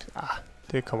tænkte,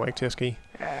 det kommer ikke til at ske.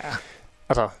 Ja.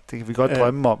 Altså, det kan vi godt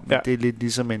drømme om, men det er lidt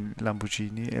ligesom en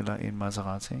Lamborghini eller en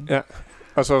Maserati, ikke? Ja,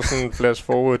 og så sådan flash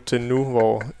forward til nu,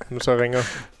 hvor så ringer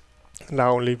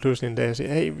Lav lige pludselig en dag og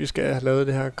siger, hey, vi skal have lavet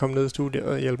det her, kom ned i studiet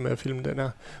og hjælpe med at filme den her,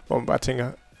 hvor man bare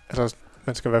tænker, altså,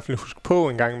 man skal i hvert fald huske på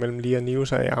en gang imellem lige at nive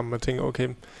sig i armen og tænke, okay,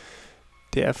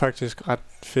 det er faktisk ret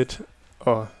fedt,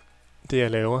 og det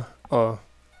jeg laver, og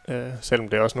selvom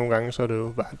det også nogle gange, så er det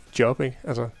jo bare et job, ikke?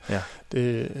 Altså,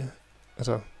 det,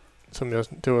 altså,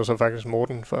 det var så faktisk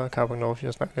Morten fra Carpark North,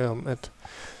 jeg snakkede om, at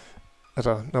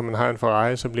altså, når man har en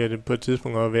Ferrari, så bliver det på et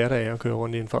tidspunkt over hverdag at køre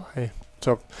rundt i en Ferrari.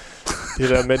 Så det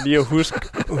der med lige at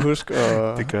huske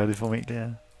og det gør det formentlig, ja.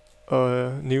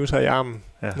 Og nive sig i armen,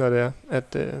 når det er,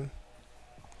 at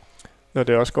når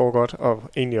det også går godt, og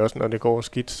egentlig også når det går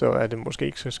skidt, så er det måske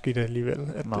ikke så skidt alligevel,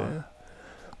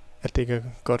 at det ikke er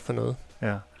godt for noget.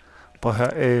 Ja. Prøv at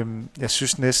høre, jeg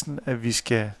synes næsten, at vi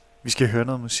skal høre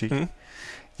noget musik. Mm.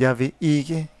 Jeg vil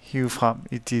ikke hive frem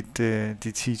i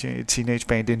dit teenage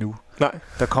band endnu. Nej.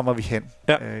 Der kommer vi hen.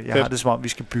 Ja, jeg har det som om, vi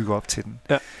skal bygge op til den.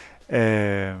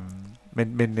 Ja.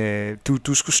 Men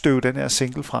du skulle støve den her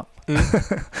single frem. Mm.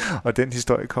 Og den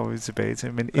historie kommer vi tilbage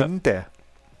til. Men inden da,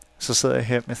 så sidder jeg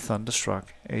her med Thunderstruck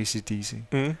AC/DC.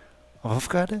 Mm. Og hvorfor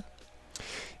gør det?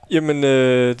 Jamen,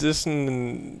 det er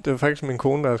sådan, det var faktisk min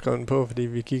kone, der har skrevet den på, fordi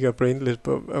vi kigger og brainede lidt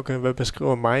på, okay, hvad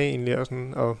beskriver mig egentlig, og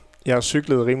sådan, og jeg har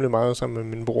cyklet rimelig meget sammen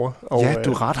med min bror. Og, ja,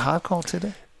 du er ret hardcore til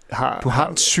det. Du har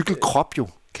en cykelkrop jo,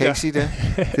 kan jeg ikke sige det?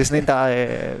 Det er sådan en, der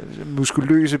er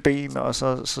muskuløse ben, og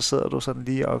så sidder du sådan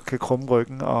lige og kan krumme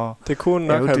ryggen. Og det kunne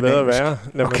nok have været at være,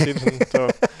 lad mig sige det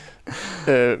sådan.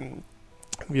 Så,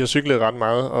 vi har cyklet ret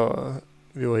meget, og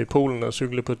vi var i Polen og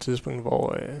cyklede på et tidspunkt,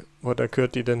 hvor der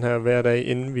kørte de den her hver dag,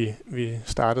 inden vi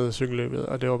startede cykelløbet,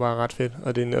 og det var bare ret fedt.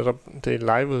 Og det er netop det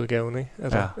er live-udgaven, ikke?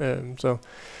 Altså,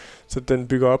 så den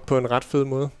bygger op på en ret fed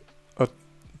måde. Og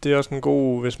det er også en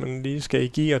god, hvis man lige skal i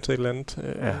gear til et eller andet.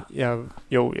 Jeg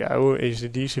er jo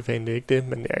AC/DC-fan, det er ikke det,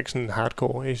 men jeg er ikke sådan en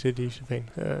hardcore AC/DC-fan.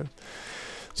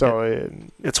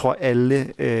 Jeg tror,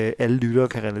 alle lyttere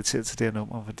kan relatere til det her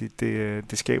nummer, fordi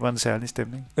det skaber en særlig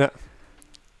stemning. Ja.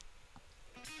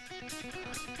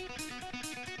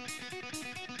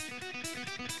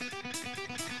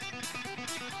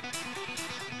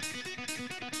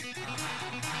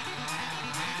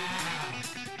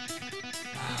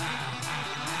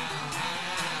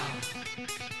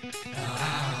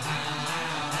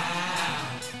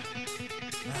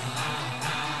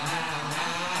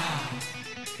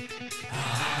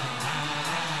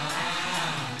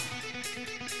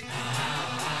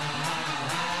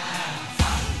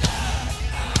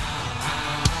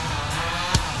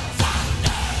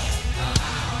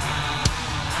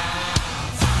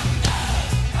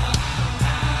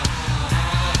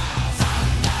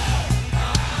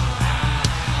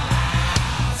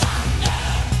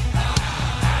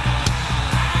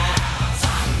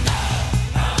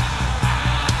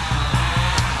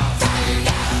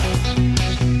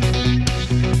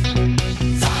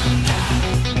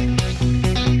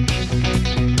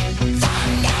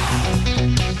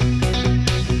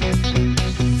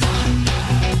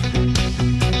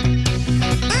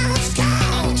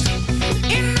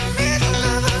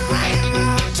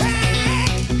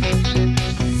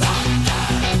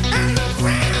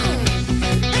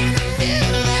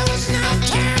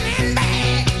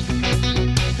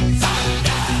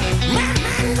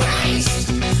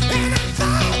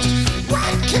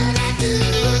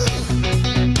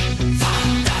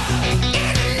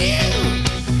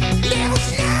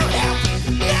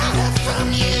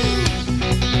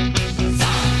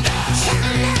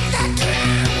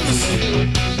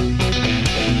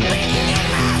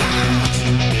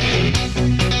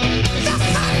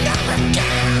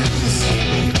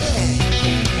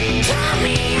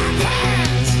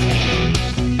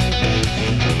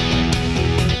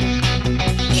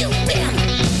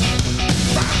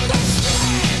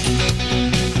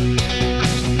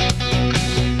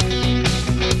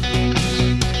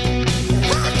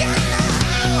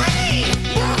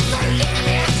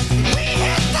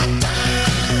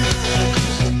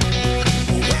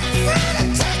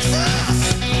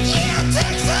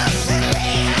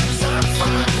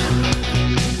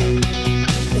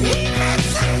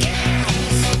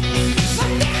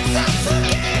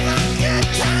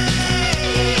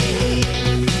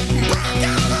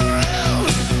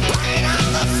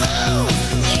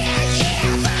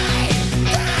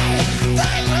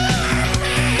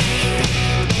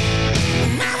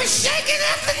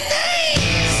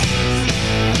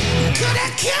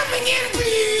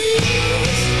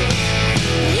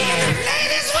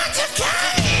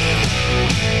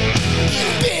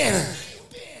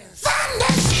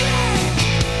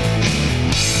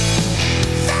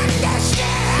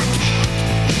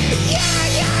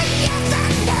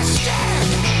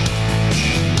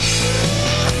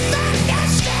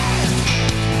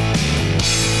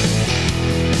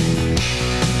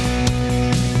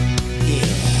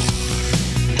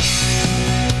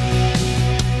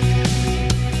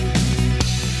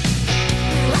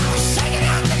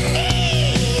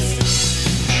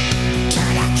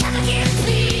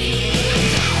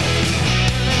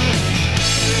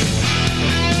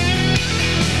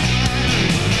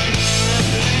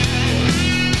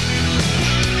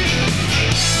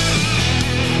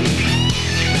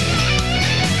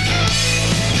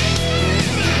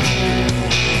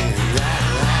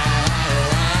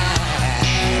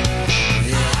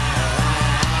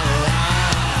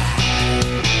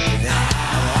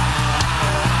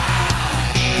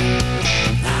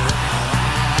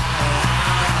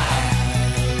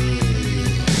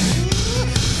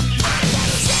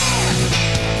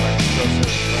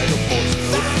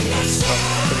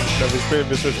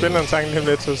 hvis vi spiller en sang lige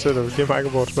lidt, så sætter vi lige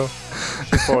microboards på.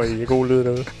 Så får I god lyd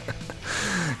derude.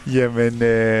 Jamen,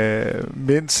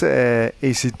 mens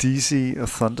AC/DC og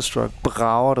Thunderstruck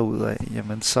brager derud af,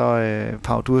 jamen så,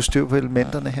 Pau, du har styr på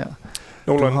elementerne her.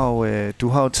 Du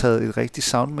har jo taget et rigtigt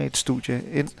Soundmate-studie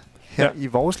ind her i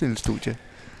vores lille studie.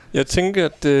 Jeg tænker,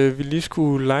 at vi lige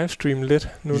skulle livestreame lidt,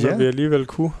 nu når vi alligevel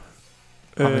kunne.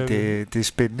 Men det er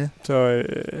spændende. Så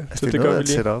det gør vi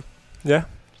lige. Op. Ja,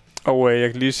 og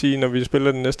jeg kan lige sige, når vi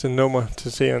spiller det næste nummer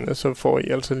til seerne, så får I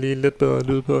altså lige lidt bedre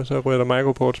lyd på, så ryger der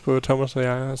microports på Thomas og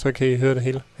jeg, og så kan I høre det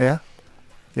hele. Ja,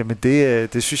 jamen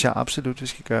det synes jeg absolut, vi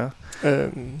skal gøre.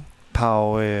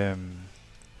 Pau,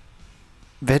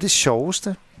 hvad er det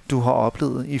sjoveste, du har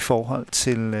oplevet i forhold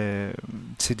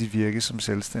til dit virke som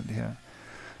selvstændig her?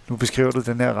 Nu beskriver du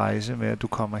den her rejse med, at du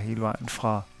kommer hele vejen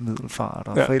fra Middelfart,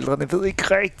 og forældrene ved ikke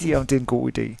rigtigt, om det er en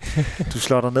god idé. Du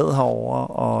slår dig ned herover,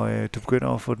 og du begynder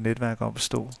at få et netværk op at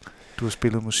stå. Du har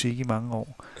spillet musik i mange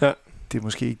år. Ja. Det er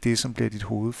måske ikke det, som bliver dit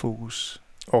hovedfokus.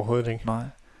 Overhovedet ikke. Nej.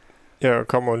 Jeg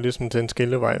kommer ligesom til en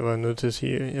skillevej, hvor jeg er nødt til at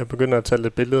sige, at jeg begynder at tage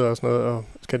lidt billeder og sådan noget, og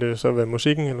skal det så være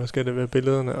musikken, eller skal det være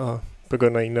billederne, og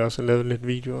begynder egentlig også at lave lidt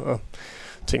video, og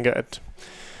tænker, at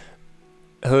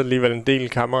jeg havde alligevel en del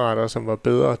kammerater, som var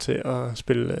bedre til at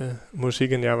spille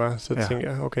musik, end jeg var. Så tænkte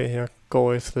jeg, okay, jeg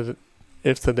går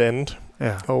efter det andet.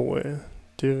 Ja. Og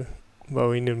det var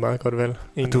jo egentlig et meget godt valg.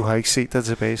 Og du har ikke set dig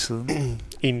tilbage siden?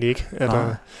 Egentlig ikke.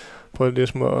 Jeg prøvede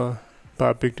ligesom at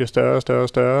bare bygge det større og større og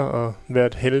større, og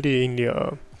været heldig egentlig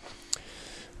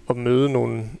at møde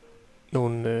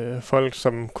nogle folk,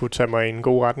 som kunne tage mig i en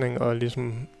god retning, og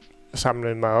ligesom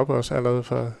samle mig op også allerede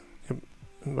for...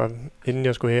 inden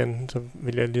jeg skulle herhen, så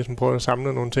ville jeg ligesom prøve at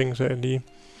samle nogle ting, så jeg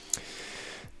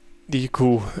lige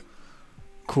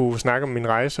kunne snakke om min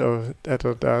rejse, og at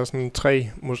der er sådan 3,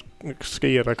 måske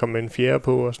at der kommer en 4.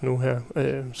 på os nu her,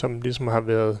 som ligesom har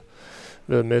været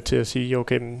med til at sige,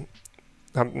 okay,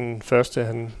 ham den første,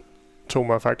 han tog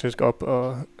mig faktisk op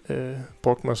og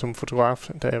brugte mig som fotograf,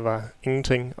 da jeg var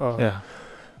ingenting, og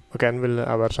gerne ville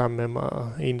arbejde sammen med mig,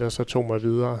 og en, der så tog mig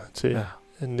videre til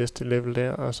næste level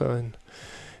der, og så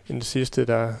en sidste,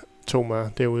 der tog mig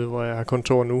derude, hvor jeg har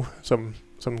kontor nu,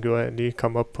 som gjorde, at jeg lige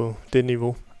kom op på det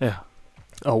niveau. Ja.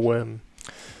 Og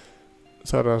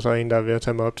så er der så en, der er ved at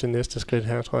tage mig op til næste skridt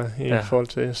her, tror jeg, i forhold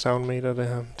til Soundmate og det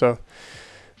her.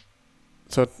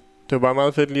 Så det var bare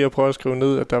meget fedt lige at prøve at skrive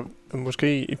ned, at der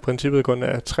måske i princippet kun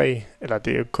er 3, eller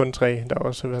det er jo kun 3, der har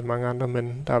også været mange andre,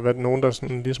 men der har været nogen, der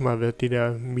sådan ligesom har været de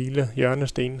der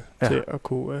hjørnesten til at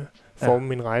kunne forme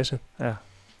min rejse. Ja.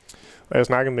 Og jeg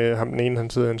snakkede med ham, den ene, han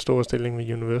sidder i en stor stilling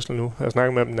ved Universal nu. Jeg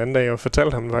snakkede med ham den anden dag og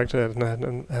fortalte ham faktisk, at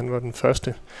han var den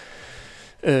første,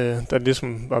 der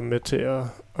ligesom var med til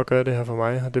at gøre det her for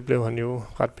mig, og det blev han jo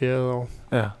ret beæret over.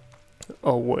 Ja.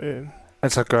 Og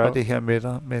altså gøre det her med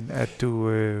dig, men at du...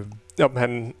 jeg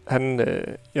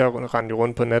rendte jo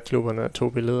rundt på natklubberne og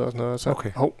tog billeder og sådan noget, og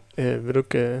så, vil du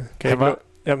ikke...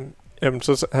 Jamen,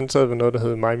 så han sad ved noget, der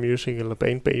hed My Music, eller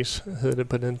Bandbase, hed det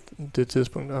på det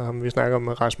tidspunkt, og ham vi snakker om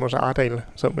Rasmus Ardal,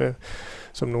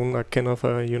 som nogen der kender fra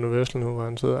Universal nu, hvor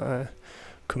han sidder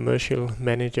Commercial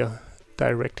Manager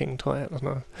Directing, tror jeg, eller sådan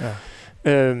noget.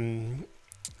 Ja.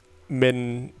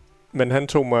 Men han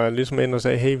tog mig ligesom ind og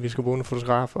sagde, hey, vi skal bruge en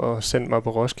fotograf, og sendte mig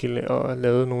på Roskilde, og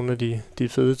lavede nogle af de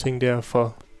fede ting der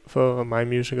for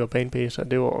My Music og Bandbase,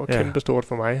 og det var kæmpestort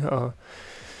for mig.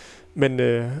 Men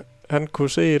han kunne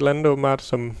se et eller andet åbenbart,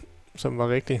 som var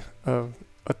rigtigt,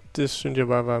 og det synes jeg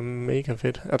bare var mega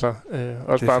fedt. Altså,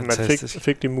 også bare, at man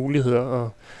fik de muligheder,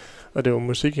 og det var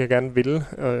musik, jeg gerne ville.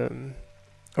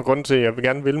 Og grunden til, at jeg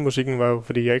gerne ville musikken, var jo,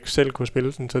 fordi jeg ikke selv kunne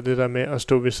spille den, så det der med at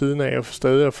stå ved siden af og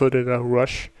stadig at få det der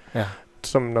rush,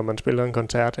 som når man spiller en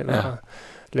koncert, eller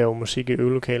laver musik i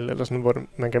øvelokalet, eller sådan, hvor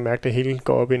man kan mærke, at det hele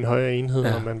går op i en højere enhed,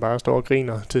 og man bare står og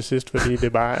griner til sidst, fordi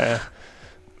det bare er...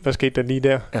 Hvad skete der lige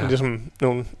der? Ja.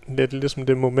 Ligesom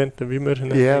det moment, da vi mødte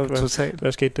hinanden. Ja, totalt.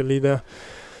 Hvad skete der lige der?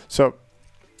 Så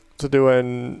det var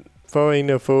for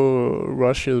egentlig at få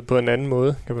rushet på en anden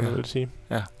måde, kan man vel sige.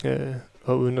 Ja.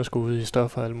 Og uden at skulle ud i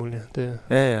stoffer og alt muligt. Det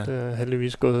er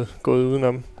heldigvis gået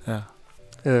udenom. Ja.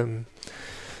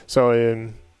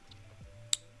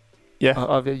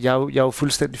 Og jeg er jo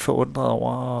fuldstændig forundret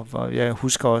over, og jeg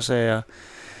husker også, at jeg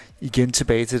igen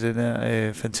tilbage til den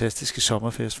der fantastiske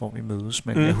sommerfest, hvor vi mødes.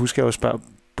 Men jeg husker jo at spørge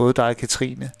både dig og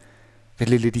Katrine, hvad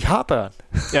lille de har børn?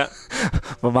 Ja.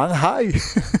 Hvor mange har I?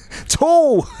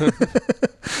 2!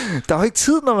 Der er jo ikke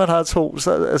tid, når man har 2.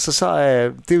 Så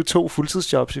er det jo 2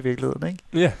 fuldtidsjobs i virkeligheden, ikke?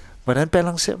 Ja. Hvordan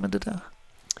balancerer man det der?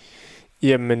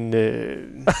 Jamen...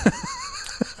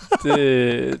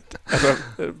 Altså,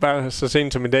 bare så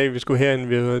sent som i dag, vi skulle herind,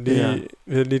 vi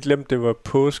havde lige glemt, det var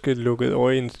påske lukket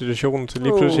over i institutionen, så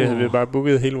lige pludselig havde vi bare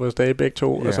booket hele vores dag begge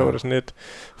to, og så var der sådan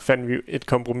fandt vi et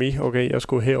kompromis. Okay, jeg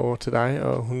skulle herover til dig,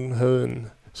 og hun havde en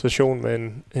session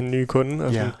med en ny kunde,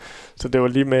 og sådan. Så det var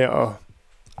lige med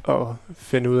at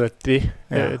finde ud af det.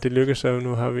 Det lykkedes så.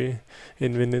 Nu har vi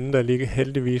en veninde, der lige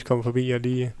heldigvis kom forbi og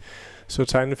lige så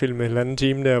tegnefilm en anden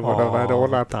time der, hvor der var et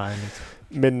overlap. Dejligt.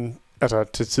 Men altså,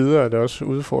 til tider er det også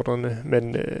udfordrende,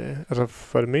 men altså,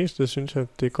 for det meste synes jeg,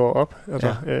 det går op.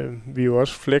 Altså, vi er jo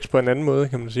også flex på en anden måde,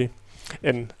 kan man sige.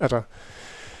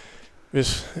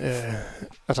 Hvis,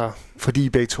 fordi I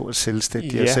begge to er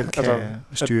selvstændige og selv kan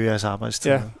styre jeres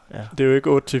arbejdstid. Ja, det er jo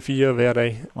ikke 8-4 hver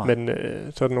dag, men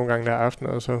så er det nogle gange, der er aften,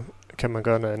 og så kan man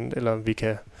gøre noget andet, eller vi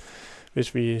kan,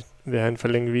 hvis vi vil have en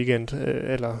forlænget weekend,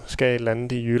 eller skal et eller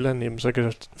andet i Jylland, jamen, så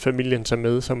kan familien tage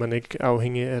med, så man ikke er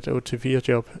afhængig af et 8-4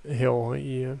 job herover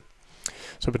i.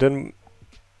 Så på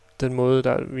den måde,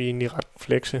 der er vi egentlig ret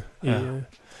flexe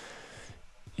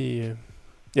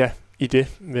i det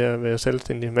ved at være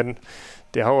selvstændig. Men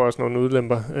det har jo også nogle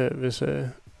udlemper,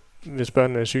 hvis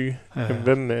børnene er syge.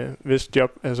 Hvis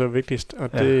job er så vigtigst,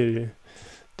 og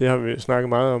det har vi snakket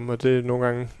meget om, og det er nogle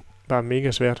gange bare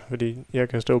mega svært, fordi jeg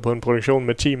kan stå på en produktion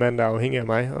med 10 mand, der er afhængige af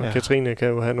mig, og Katrine kan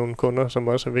jo have nogle kunder, som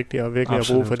også er vigtige og virkelig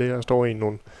har brug for det, og står i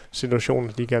nogle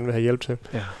situationer, de gerne vil have hjælp til.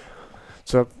 Ja.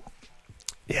 Så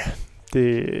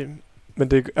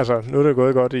men det, altså, nu er det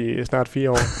gået godt i snart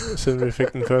 4 år, siden vi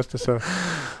fik den første,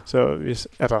 så hvis,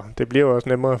 det bliver jo også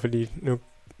nemmere, fordi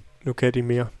nu kan de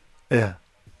mere. Ja.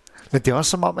 Men det er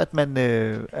også som om, at man,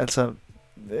 det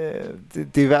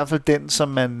er i hvert fald den, som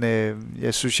man,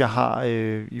 jeg synes, jeg har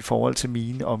i forhold til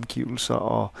mine omgivelser,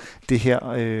 og det her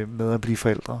med at blive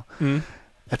forældre.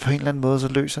 At på en eller anden måde, så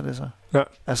løser det sig. Ja.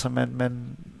 Altså,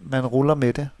 man ruller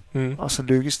med det, og så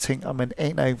lykkes ting, og man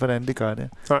aner ikke, hvordan det gør det.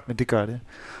 Nej. Men det gør det.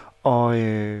 Og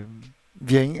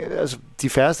vi har de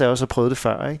færreste af os har prøvet det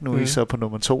før, ikke? Nu er I så på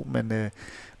nummer 2, men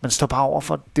man står bare over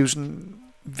for, det er jo sådan en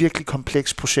virkelig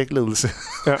kompleks projektledelse,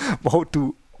 hvor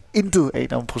du intet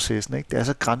aner om processen, ikke? Det er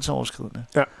så grænseoverskridende.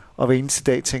 Ja. Og hver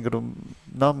eneste dag tænker du,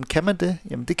 men kan man det?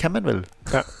 Jamen det kan man vel.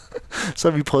 Ja. Så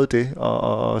har vi prøvet det,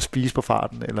 og spise på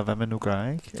farten, eller hvad man nu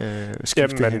gør, ikke?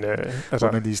 Skifte hen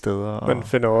underlige steder. Man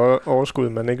finder overskud,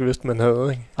 man ikke vidste, man havde,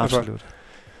 ikke? Absolut.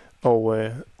 Og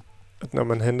når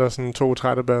man henter sådan 2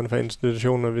 trætte børn fra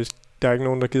institutioner, hvis der er ikke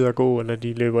nogen, der gider at gå, eller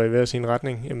de løber i hver sin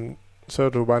retning, jamen, så er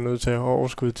du bare nødt til at have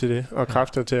overskud til det, og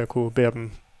kræfter til at kunne bære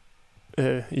dem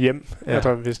hjem,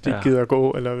 hvis de ikke gider at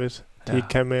gå, eller hvis de ikke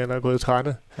kan med, eller er gået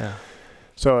trætte. Ja.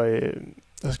 Så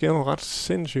der sker nogle ret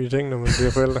sindssyge ting, når man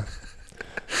bliver forældre.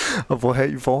 Og hvor her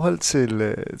i forhold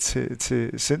til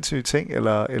sindssyge ting,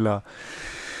 eller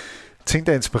ting,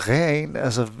 der inspirerer en,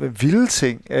 altså vilde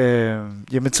ting,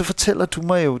 jamen så fortæller du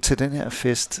mig jo til den her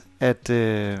fest, at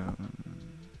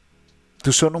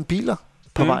du så nogle biler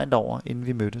på vejen derover, inden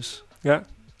vi mødtes. Ja.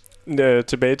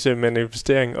 Tilbage til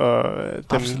manifestering og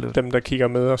dem, der kigger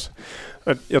med os.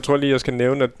 Og jeg tror lige, jeg skal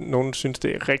nævne, at nogen synes,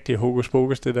 det er rigtig hokus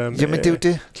pokus, det der med det er jo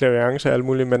det. Klaviance og alt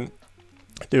muligt, men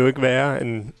det er jo ikke værre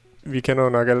end, vi kender jo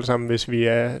nok alle sammen, hvis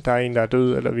der er en, der er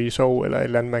død, eller vi er i sorg, eller et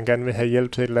eller andet, man gerne vil have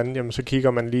hjælp til et eller andet, jamen så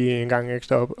kigger man lige en gang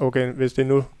ekstra op. Okay, hvis det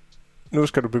er nu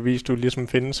skal du bevise, du ligesom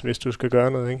findes, hvis du skal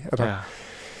gøre noget, ikke? Altså,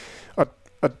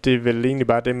 og det er vel egentlig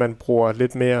bare det, man bruger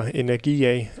lidt mere energi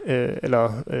af,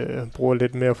 eller bruger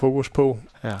lidt mere fokus på.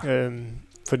 Ja.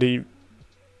 Fordi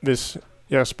hvis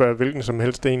jeg spørger hvilken som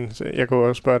helst en, jeg kan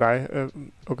også spørge dig,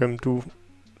 okay,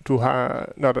 du har,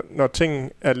 når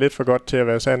ting er lidt for godt til at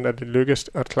være sandt, at det lykkes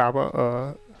at klapper,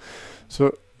 og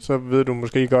så ved du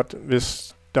måske godt,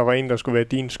 hvis der var en, der skulle være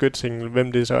din skytsengel,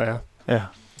 hvem det så er. Ja.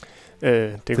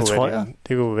 Det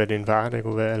kunne være din far, det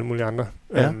kunne være alle mulige andre.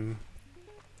 Ja.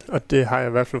 Og det har jeg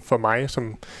i hvert fald for mig,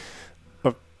 som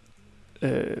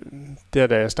der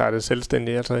da jeg startede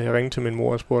selvstændig, altså jeg ringte til min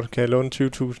mor og spurgte, kan jeg låne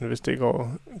 20.000, hvis det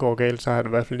går galt, så har jeg det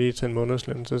i hvert fald lige til en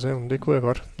månedsløn. Så sagde hun, det kunne jeg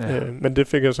godt. Ja. Men det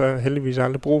fik jeg så heldigvis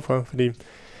aldrig brug for, fordi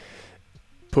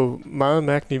på meget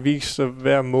mærkelig vis, så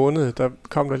hver måned, der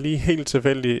kom der lige helt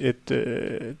tilfældigt et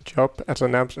job, altså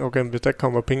nærmest, okay, hvis der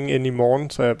kommer penge ind i morgen,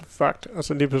 så er jeg fucked, og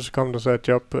så lige pludselig kom der så et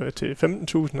job til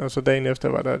 15.000, og så dagen efter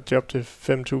var der et job til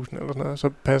 5.000 eller sådan noget, så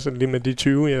passede det lige med de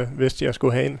 20, jeg vidste, jeg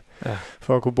skulle have ind,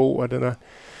 for at kunne bo, og det der.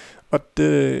 Og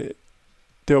det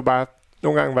var bare,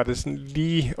 nogle gange var det sådan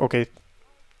lige, okay,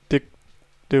 det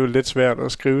er jo lidt svært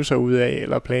at skrive sig ud af,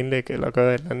 eller planlægge, eller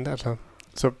gøre et eller andet, altså,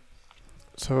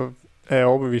 så er jeg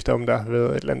overbevist om, der har været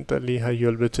et eller andet, der lige har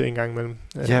hjulpet til en gang imellem.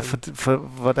 Ja, for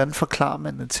hvordan forklarer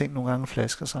man, at ting nogle gange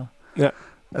flasker sig? Ja.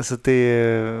 Altså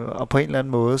det, og på en eller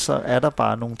anden måde, så er der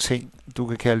bare nogle ting, du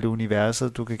kan kalde det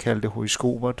universet, du kan kalde det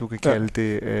horoskoper, du kan kalde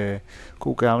det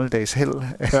god gammeldags held.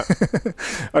 Ja.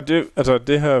 Og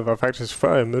det her var faktisk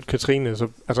før jeg mødte Katrine, så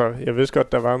jeg vidste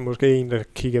godt, der var måske en, der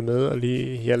kiggede med og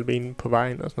lige hjalp en på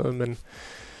vejen og sådan noget,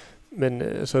 men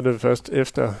så er det først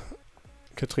efter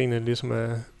Katrine ligesom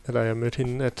jeg mødte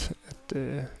hende, at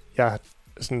jeg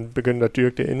sådan begyndte at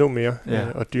dyrke det endnu mere.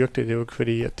 Og dyrke det er jo ikke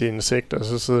fordi, at det er en sekt, og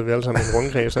så sidder vi alle sammen i en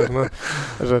rundkreds og sådan noget.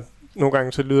 Altså, nogle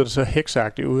gange så lyder det så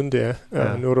heksagtigt, uden det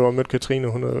er. Nu har du også mødt Katrine,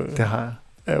 hun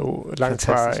er jo langt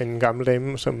fra en gammel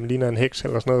dame, som ligner en heks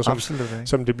eller sådan noget,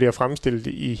 som det bliver fremstillet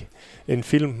i en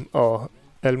film og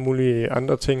alle mulige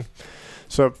andre ting.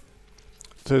 Så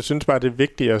jeg synes bare, det er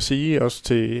vigtigt at sige, også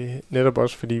til netop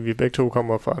også, fordi vi begge to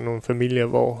kommer fra nogle familier,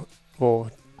 hvor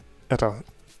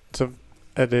så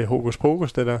er det hokus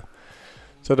pokus, det der.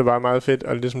 Så er det bare meget fedt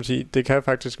at ligesom sige, det kan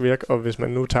faktisk virke, og hvis man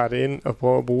nu tager det ind og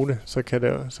prøver at bruge det,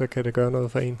 så kan det gøre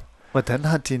noget for en. Hvordan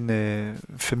har din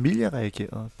familie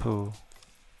reageret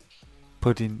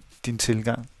på din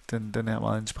tilgang? Den her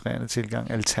meget inspirerende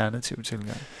tilgang, alternativ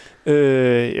tilgang?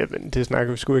 Jamen, det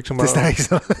snakker vi sgu ikke så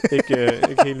meget om. Ikke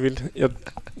helt vildt. Jeg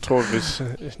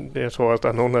tror også, der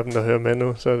er nogen af dem, der hører med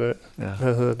nu, så det,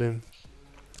 hvad hedder det?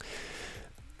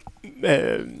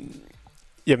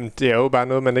 Jamen, det er jo bare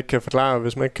noget, man ikke kan forklare, og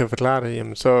hvis man ikke kan forklare det,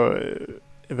 jamen så,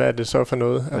 hvad er det så for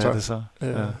noget? Hvad er det så?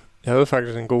 Jeg havde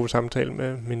faktisk en god samtale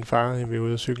med min far, vi var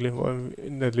ude at cykle, hvor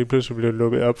jeg lige pludselig blev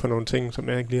lukket op for nogle ting, som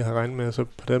jeg ikke lige har regnet med, så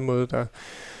på den måde, der,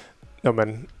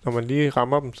 når man lige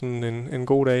rammer dem sådan en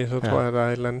god dag, så tror jeg, der er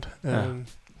et eller andet.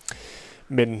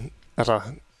 Men,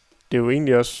 det er jo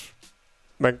egentlig også,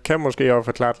 man kan måske også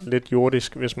forklare det lidt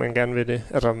jordisk, hvis man gerne vil det.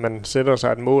 Altså, man sætter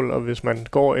sig et mål, og hvis man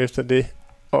går efter det,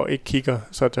 og ikke kigger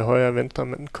så til højre og venstre,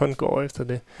 men kun går efter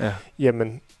det,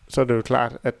 jamen, så er det jo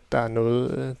klart, at der er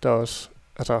noget, der også,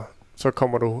 så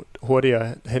kommer du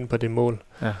hurtigere hen på det mål.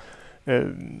 Ja.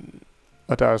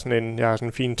 Og der er jeg har sådan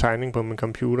en fin tegning på min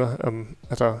computer, om,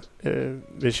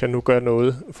 hvis jeg nu gør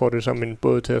noget, får det som en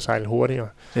båd til at sejle hurtigere.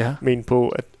 Ja. Men på,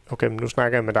 at okay, nu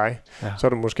snakker jeg med dig, så er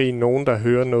der måske nogen, der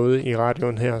hører noget i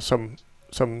radioen her,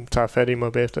 som tager fat i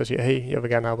mig bagefter og siger, hey, jeg vil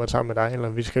gerne arbejde sammen med dig, eller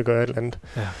vi skal gøre et eller andet.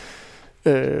 Ja.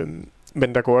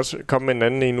 Men der kunne også komme en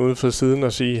anden ude fra siden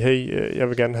og sige, hey, jeg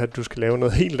vil gerne have, at du skal lave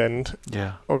noget helt andet. Yeah.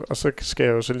 Og så skal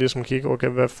jeg jo så ligesom kigge, okay,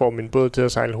 hvad får min båd til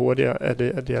at sejle hurtigere? Er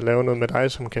det, at jeg laver noget med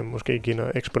dig, som kan måske give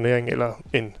noget eksponering, eller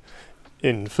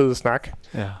en fed snak,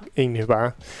 egentlig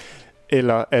bare?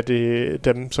 Eller er det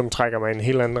dem, som trækker mig i en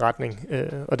helt anden retning?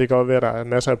 Og det kan godt være, at der er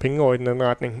masser af penge over i den anden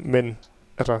retning, men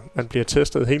man bliver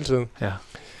testet hele tiden. Yeah.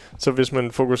 Så hvis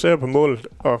man fokuserer på målet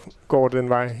og går den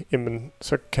vej, jamen,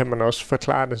 så kan man også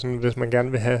forklare det, sådan, hvis man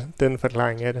gerne vil have den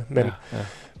forklaring af det.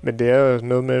 Men det er jo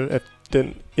noget med, at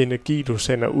den energi, du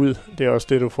sender ud, det er også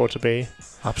det, du får tilbage.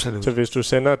 Absolut. Så hvis du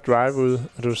sender et drive ud,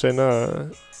 og du sender,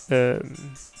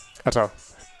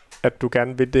 at du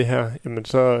gerne vil det her, jamen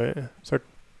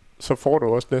så får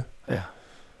du også det. Ja.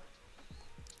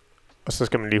 Og så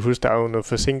skal man lige huske, der er jo noget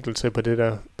forsinkelse på det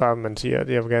der. Bare man siger, at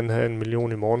jeg vil gerne have 1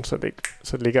 million i morgen,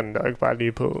 så ligger den der ikke bare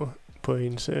lige på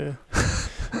ens...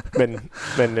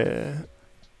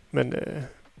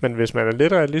 Men hvis man er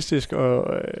lidt realistisk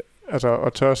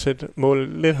og tør at sætte mål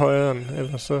lidt højere,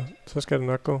 ellers så skal det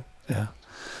nok gå. Ja.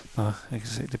 Nå, jeg kan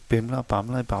se, det bimler og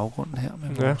bamler i baggrunden her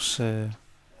med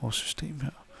vores system her.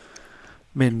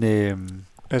 Men...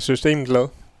 er systemet glad?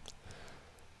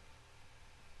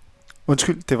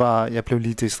 Undskyld, jeg blev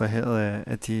lige distraheret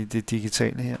af det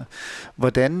digitale her.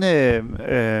 Hvordan,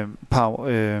 Paw,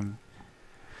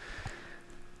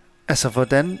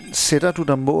 hvordan sætter du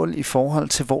dig mål i forhold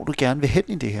til, hvor du gerne vil hen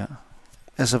i det her?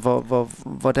 Altså,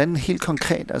 hvordan helt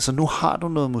konkret, altså nu har du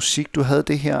noget musik, du havde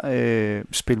det her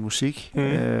Spil Musik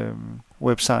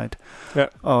website,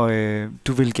 og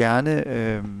du vil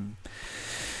gerne...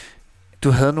 Du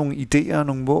havde nogle idéer og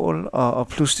nogle mål, og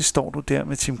pludselig står du der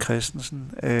med Tim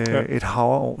Christensen et hav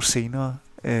år senere,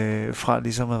 fra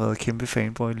ligesom at have været kæmpe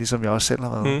fanboy, ligesom jeg også selv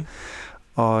har været.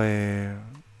 Og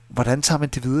hvordan tager man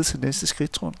det videre til næste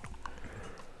skridt, tror du?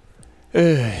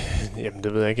 Jamen,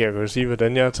 det ved jeg ikke. Jeg kan jo sige,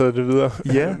 hvordan jeg har taget det videre.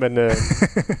 Ja. Men, er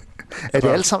det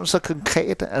alt sammen så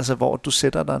konkret, altså hvor du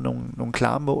sætter dig nogle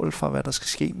klare mål for, hvad der skal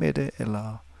ske med det,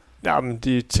 eller? Jamen,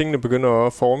 de tingene begynder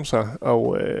at forme sig,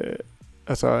 og...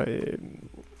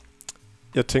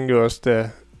 jeg tænkte jo også,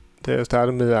 da jeg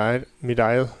startede med mit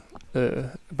eget,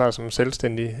 bare som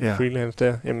selvstændig freelance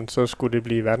der, jamen så skulle det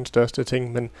blive verdens største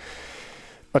ting, men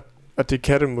og det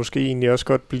kan det måske egentlig også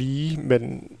godt blive,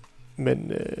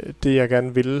 men det jeg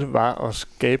gerne ville, var at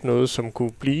skabe noget, som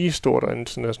kunne blive stort og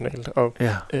internationalt,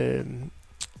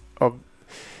 og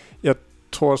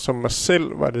tror som mig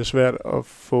selv var det svært at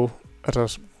få,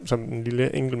 altså som en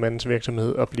lille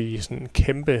enkeltmandsvirksomhed, at blive sådan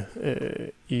kæmpe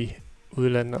i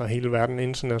udlandet og hele verden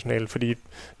internationalt, fordi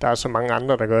der er så mange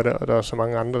andre, der gør det, og der er så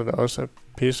mange andre, der også er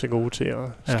pisse gode til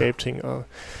at skabe ting. Og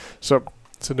så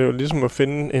det er jo ligesom at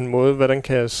finde en måde, hvordan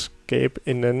kan jeg skabe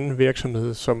en anden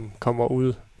virksomhed, som kommer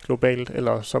ud globalt,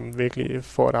 eller som virkelig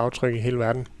får et aftryk i hele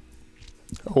verden.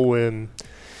 Og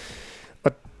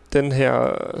den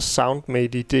her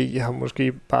Soundmade-idé har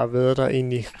måske bare været der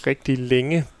egentlig rigtig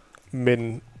længe,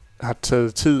 men har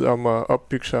taget tid om at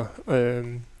opbygge sig.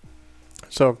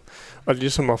 Og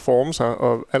ligesom at forme sig,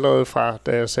 og allerede fra,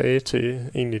 da jeg sagde til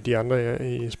egentlig de andre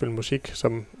i Spil Musik,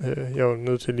 som jeg var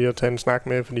nødt til lige at tage en snak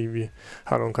med, fordi vi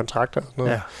har nogle kontrakter og sådan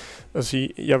noget, og sige,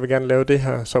 jeg vil gerne lave det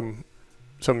her,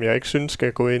 som jeg ikke synes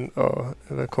skal gå ind og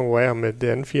konkurrere med det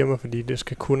andet firma, fordi det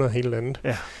skal kunne noget helt andet.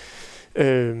 Ja.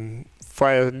 For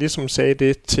jeg ligesom sagde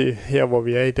det til her, hvor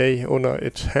vi er i dag, under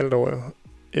et halvt år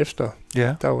efter,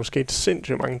 der er jo sket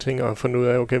sindssygt mange ting, og fundet ud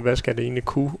af, okay, hvad skal det egentlig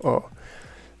kunne, og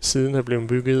siden er blevet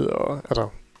bygget, og altså,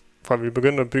 fra vi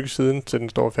begyndte at bygge siden, til den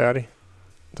står færdig,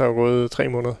 der er jo gået 3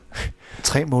 måneder.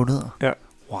 3 måneder? Ja.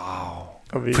 Wow.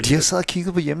 Fordi jeg sad og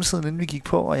kiggede på hjemmesiden, inden vi gik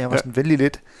på, og jeg var sådan vældig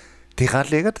lidt, det er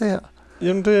ret lækkert det her.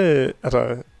 Jamen det,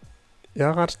 altså, jeg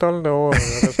er ret stolt over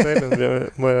resultatet,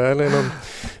 må jeg alle indrømme.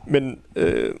 Men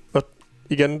og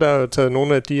igen, der er taget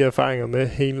nogle af de erfaringer med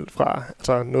helt fra,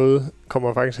 altså noget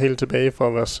kommer faktisk helt tilbage fra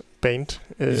vores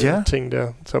band ting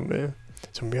der,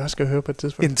 som vi også skal høre på et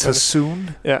tidspunkt. Intersoon?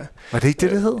 Ja. Var det ikke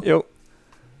det hed? Jo.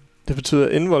 Det betyder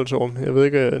indvoldsorm. Jeg ved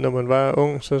ikke, når man var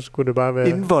ung, så skulle det bare være...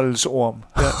 Indvoldsorm?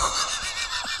 Ja.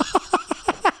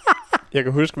 Jeg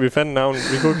kan huske, at vi fandt navn.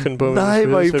 Vi kunne ikke finde på... Nej,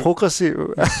 hvor I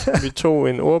progressiv. Vi tog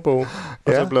en ordbog,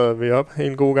 og så bladrede vi op.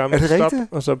 Helt god gammel stop. Rigtigt?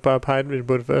 Og så bare pegede vi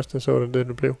på det første, så var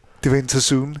det blev. Det var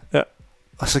Intersoon? Ja.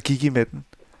 Og så gik I med den?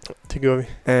 Det gjorde vi.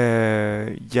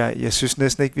 Jeg synes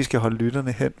næsten ikke, vi skal holde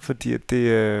lytterne hen, fordi det...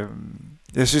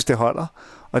 jeg synes, det holder.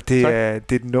 Og det er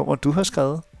et nummer, du har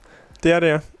skrevet. Det er det,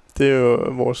 ja. Det er jo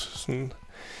vores, sådan,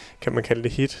 kan man kalde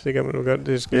det hit. Det kan man jo godt.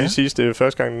 Det skal lige siges, det er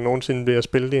første gang, nogensinde bliver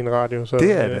spillet i en radio. Så,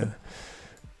 det er det.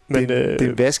 Men, det er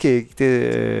en vaskæg.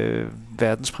 Det er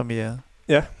verdenspremiere.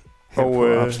 Ja. Og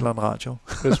på Absalon Radio.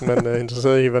 Hvis man er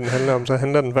interesseret i, hvad den handler om, så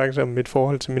handler den faktisk om mit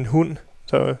forhold til min hund,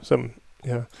 som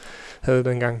jeg havde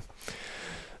dengang.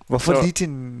 Hvorfor lige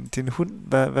din hund?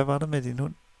 Hvad var der med din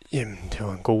hund? Jamen, det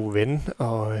var en god ven,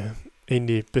 og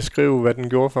egentlig beskrive, hvad den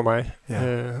gjorde for mig.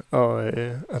 Ja.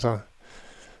 Altså,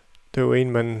 det er jo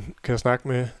en, man kan snakke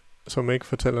med, som ikke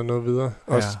fortæller noget videre.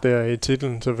 Ja. Også der i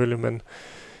titlen selvfølgelig,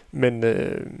 men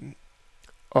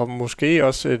og måske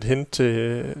også et hint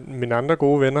til mine andre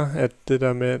gode venner, at det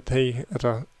der med, at hey,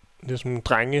 altså, ligesom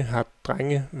drenge har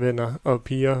drengevenner og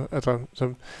piger, altså,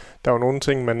 så der er jo nogle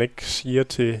ting, man ikke siger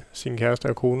til sin kæreste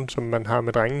og kone, som man har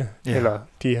med drengene, eller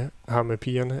de har med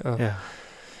pigerne. Og,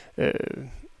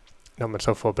 når man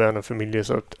så får børn og familie,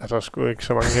 så er der sgu ikke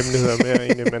så mange hemmeligheder mere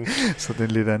egentlig. Men, så det er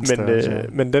lidt andet størrelse.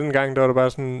 Men den gang, der var det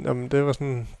bare sådan, det var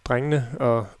sådan drengene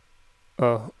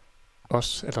og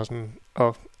os, eller sådan,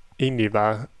 og egentlig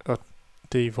bare, og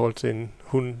det i forhold til en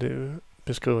hund, det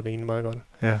beskriver det egentlig meget godt.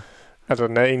 Ja. Altså,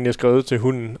 den er egentlig skrevet til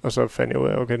hunden, og så fandt jeg ud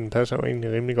af, okay, den passer jo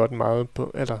egentlig rimelig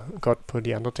godt på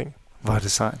de andre ting. Hvor er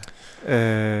det sejt.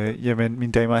 Jamen,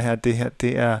 mine damer og herrer, det her,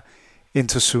 det er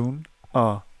Intersoon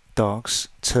og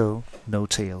Dogs Tell No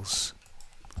Tales.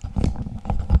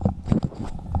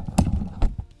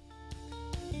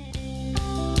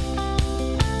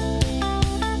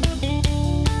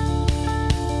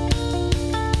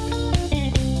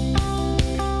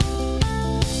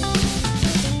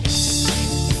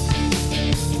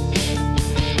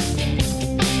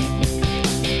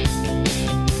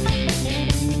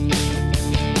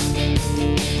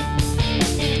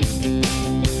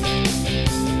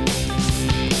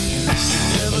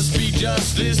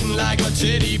 Listen like a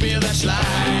teddy bear that's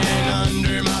lying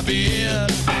under my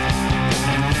bed.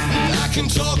 I can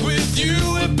talk with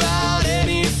you about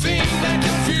anything that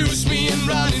confused me and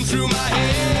running through my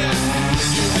head.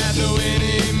 You have no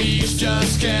enemies,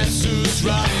 just cats who's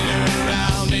running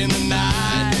around in the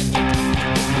night.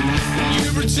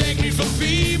 You protect me from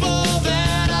people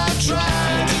that are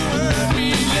trying to hurt me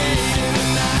late in the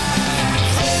night.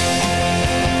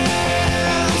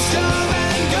 Friends come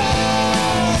and go.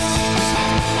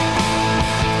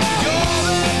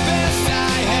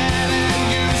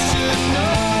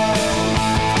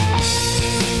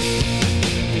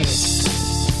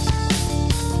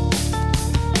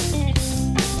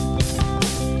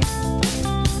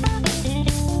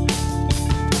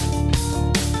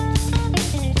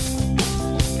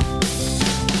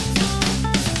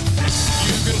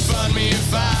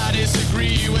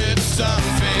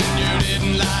 something you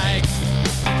didn't like.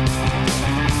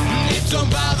 It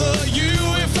don't bother you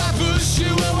if I push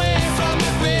you away from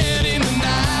the bed in the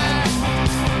night.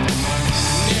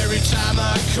 Every time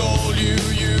I call you,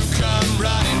 you come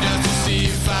running just to see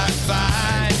if I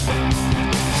fight.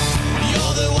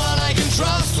 You're the one I can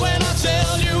trust when I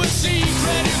tell you a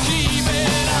secret, you keep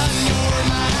it on your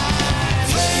mind.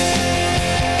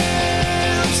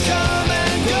 Friends come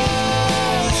and go.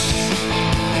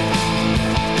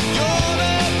 You're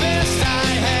the best I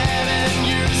had and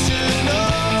you should know.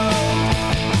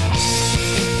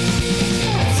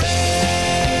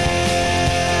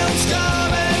 Friends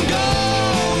come and go.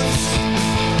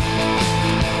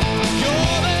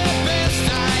 You're the best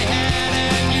I had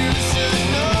and you should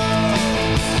know.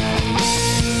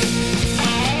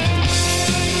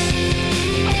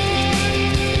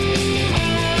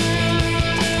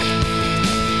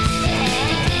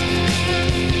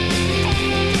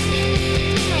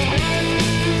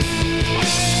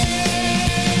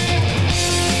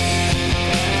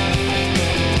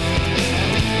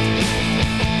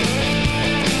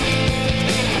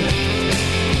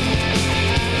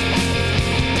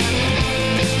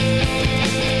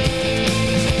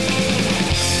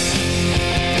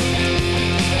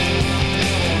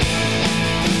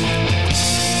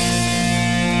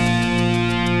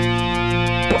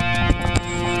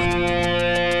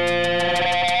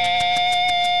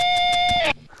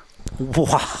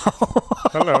 Wow.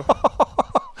 Hallo.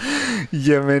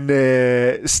 Jamen,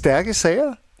 stærke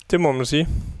sager. Det må man sige.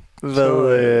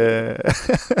 Hvad,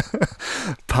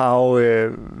 Paw,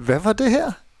 hvad var det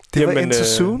her? Det var Into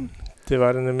Soon? Det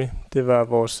var det nemlig. Det var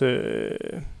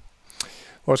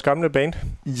vores gamle band.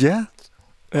 Ja.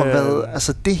 Og hvad,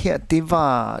 altså det her, det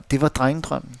var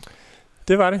drengedrømmen.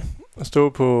 Det var det. At stå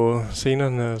på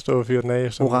scenerne og stå og fyre den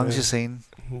af. Orange scene.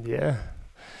 Ja.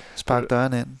 Spark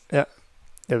døren ind. Ja.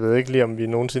 Jeg ved ikke lige, om vi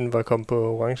nogensinde var kommet på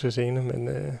orange scene, men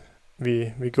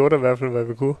vi gjorde da i hvert fald, hvad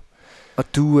vi kunne. Og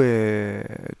du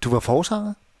var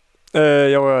forsanger?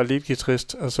 Jeg var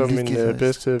leadguitarist, og så min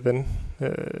bedste ven,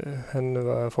 han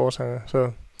var forsanger.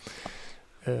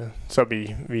 Så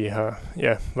vi har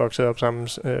vokset op sammen,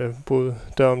 boet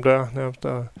dør om dør nærmest,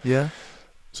 og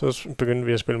så begyndte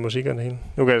vi at spille musik og det hele.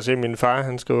 Nu kan jeg se, at min far,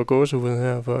 han skriver gåsehuden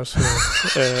her for os.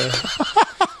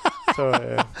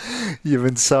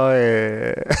 Jamen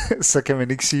så kan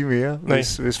man ikke sige mere.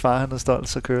 Hvis far han er stolt,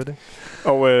 så kører det.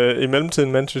 Og i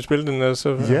mellemtiden, mens vi spillede den, så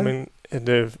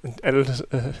alle,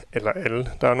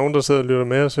 der er nogen, der sidder og lytter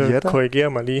med, og så korrigerer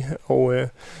mig lige. Og det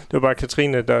var bare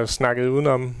Katrine, der snakkede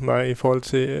udenom mig i forhold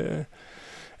til...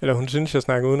 eller hun synes, jeg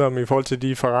snakkede udenom i forhold til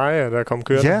de Ferrari'er, der kom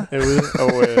kørende ude.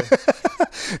 Og,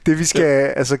 det vi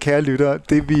skal, altså kære lyttere,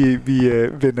 det vi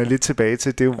vender lidt tilbage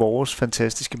til, det er jo vores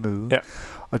fantastiske møde. Ja.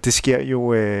 Og det sker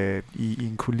jo i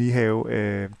en kolonihave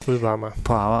på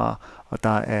Amager, og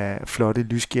der er flotte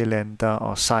lysgirlander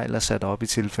og sejl er sat op i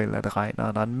tilfælde, at det regner,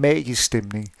 og der er en magisk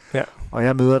stemning. Ja. Og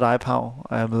jeg møder dig, Paw,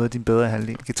 og jeg møder din bedre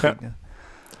halvdel, Katrine. Ja.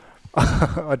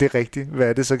 Og det er rigtigt. Hvad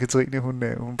er det så, Katrine,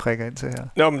 hun prikker ind til her?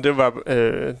 Nå, men det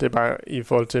er bare i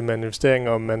forhold til manifestering,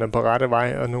 om man er på rette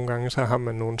vej, og nogle gange så har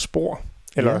man nogle spor,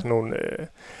 eller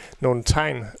nogle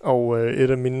tegn, og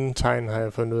et af mine tegn har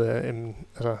jeg fundet ud af,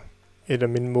 et af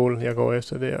mine mål, jeg går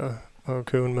efter, det er at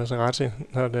købe en Maserati,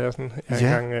 når det er sådan, jeg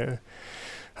engang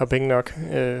har penge nok,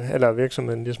 eller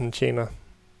virksomheden ligesom tjener,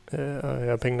 og jeg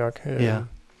har penge nok.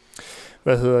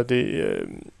 Hvad hedder det?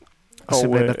 Og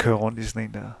simpelthen at køre rundt i sådan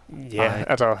en der. Ja,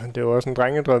 altså, det er jo også en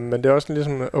drengedrøm, men det er også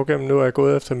ligesom, okay, nu er jeg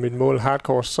gået efter mit mål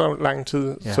hardcore så lang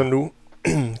tid, så nu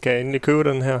kan jeg endelig købe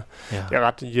den her. Ja. Det er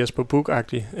ret Jesper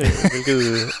Buch-agtig,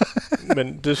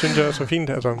 men det synes jeg også er fint.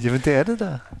 Altså. Jamen, det er det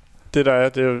der. Det der er,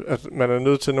 det er, at man er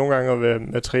nødt til nogle gange at være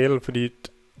materiel, fordi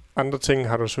andre ting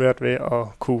har du svært ved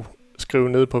at kunne skrive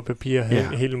ned på papir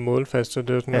hele målfast. Så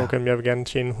det er sådan, okay, jeg vil gerne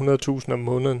tjene 100.000 om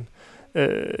måneden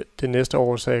det næste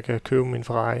år, så jeg kan købe min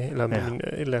Ferrari eller min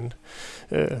et eller andet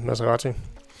Maserati.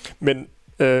 Men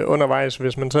undervejs,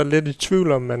 hvis man så er lidt i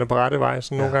tvivl om, man er på rette vej,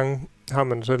 så nogle gange har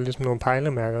man så ligesom nogle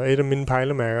pejlemærker. Og et af mine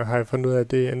pejlemærker har jeg fundet ud af,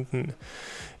 at det er enten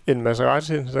en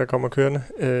Maserati, der kommer kørende,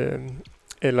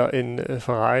 eller en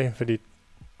Ferrari, fordi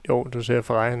du ser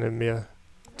Ferrari'erne mere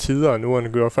tider nu, end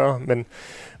det gjorde før,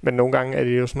 men nogle gange er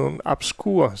det jo sådan nogle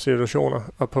obskure situationer,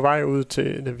 og på vej ud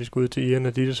til, da vi skulle ud til Ian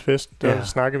og Dittes fest, der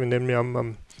snakkede vi nemlig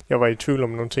om jeg var i tvivl om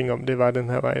nogle ting, om det var den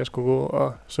her vej, jeg skulle gå,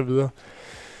 og så videre.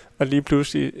 Og lige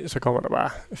pludselig, så kommer der bare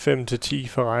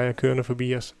 5-10 Ferrari'er kørende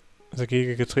forbi os, og så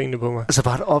kigger Katrine på mig. Altså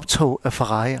bare et optog af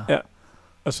Ferrari'er? Ja,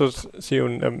 og så siger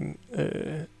hun,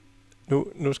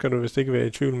 nu skal du vist ikke være i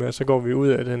tvivl med, så går vi ud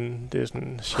af det er sådan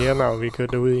en Schernau, vi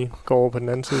kørte ud i, går over på den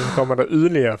anden side, så kommer der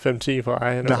yderligere 5-10 fra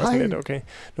ej, lidt, okay,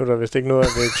 nu er der vist ikke noget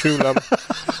at være i tvivl om.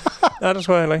 Nej, det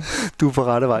tror jeg heller ikke. Du er på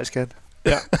rette vej, skat.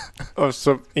 Ja, og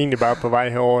så egentlig bare på vej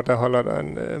herover, der holder der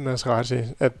en Maserati,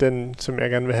 at den, som jeg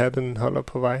gerne vil have, den holder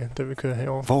på vej, da vi kører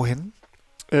herover. Hvorhenne?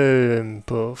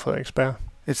 På Frederiksberg.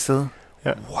 Et sted?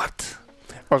 Ja. What?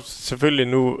 Og selvfølgelig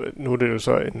nu er det jo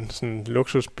så en sådan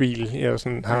luksusbil, jeg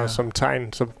sådan har som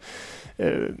tegn,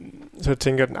 så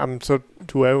tænker den, så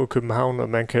du er jo i København, og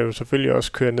man kan jo selvfølgelig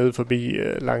også køre ned forbi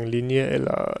Lange Linje,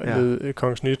 eller ned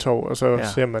Kongens Nytorv, og så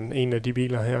ser man en af de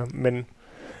biler her. Men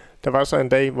der var så en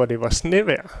dag, hvor det var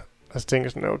snevejr, og så tænker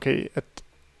jeg sådan, okay, at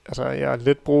altså, jeg har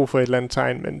lidt brug for et eller andet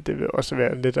tegn, men det vil også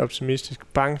være lidt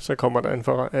optimistisk. Bang, så kommer der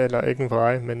ikke en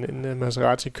Ferrari, men en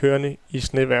Maserati kørende i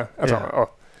snevejr. Altså,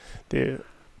 og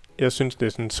jeg synes, det er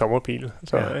sådan en sommerbil,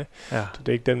 så det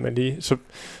er ikke den, man lige...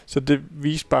 Så det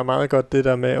viser bare meget godt det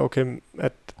der med, okay,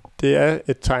 at det er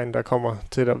et tegn, der kommer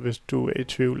til dig, hvis du er i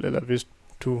tvivl, eller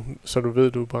så du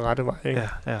ved, du er på rette vej, ikke?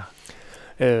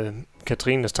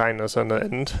 Katrines tegn og sådan noget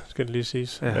andet, skal det lige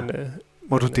siges. Ja. Men,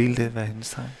 må du dele det, hvad er hendes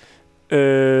tegn?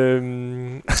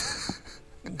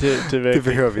 Det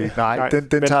behøver vi ikke. Nej, den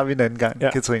tager vi en anden gang,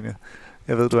 Katrine.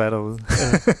 Jeg ved, du er derude.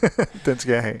 Den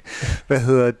skal jeg have. Hvad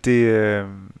hedder det?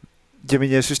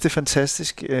 Jamen, jeg synes, det er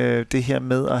fantastisk, det her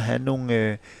med at have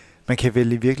nogle... man kan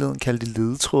vel i virkeligheden kalde det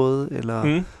ledetråde,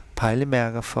 eller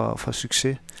pejlemærker for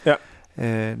succes.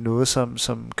 Ja. Noget,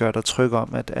 som gør dig tryg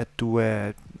om, at du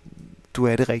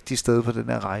er det rigtige sted på den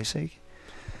her rejse, ikke?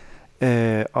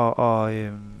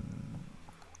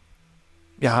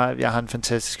 Jeg har en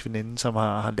fantastisk veninde, som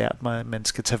har lært mig, at man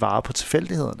skal tage vare på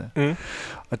tilfældighederne.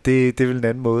 Og det er vel en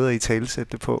anden måde at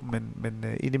italesætte det på, men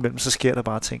indimellem så sker der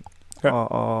bare ting. Ja.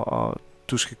 Og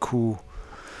du skal kunne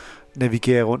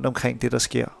navigere rundt omkring det, der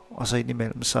sker. Og så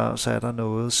indimellem, så er der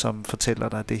noget, som fortæller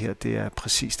dig, at det her, det er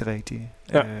præcis det rigtige.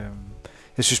 Ja.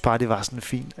 Jeg synes bare, det var sådan en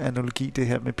fin analogi, det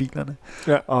her med bilerne.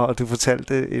 Ja. Og du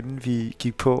fortalte, inden vi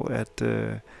gik på, at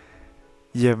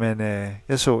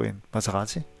jeg så en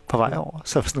Maserati på vej over.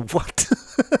 Så var sådan, what?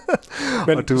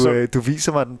 Men og du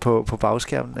viser mig den på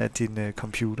bagskærmen af din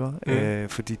computer,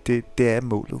 fordi det er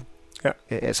målet. Ja.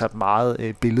 Altså et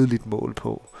meget billedligt mål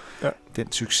på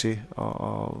den succes,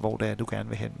 og hvor det er, du gerne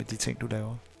vil hen med de ting, du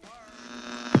laver.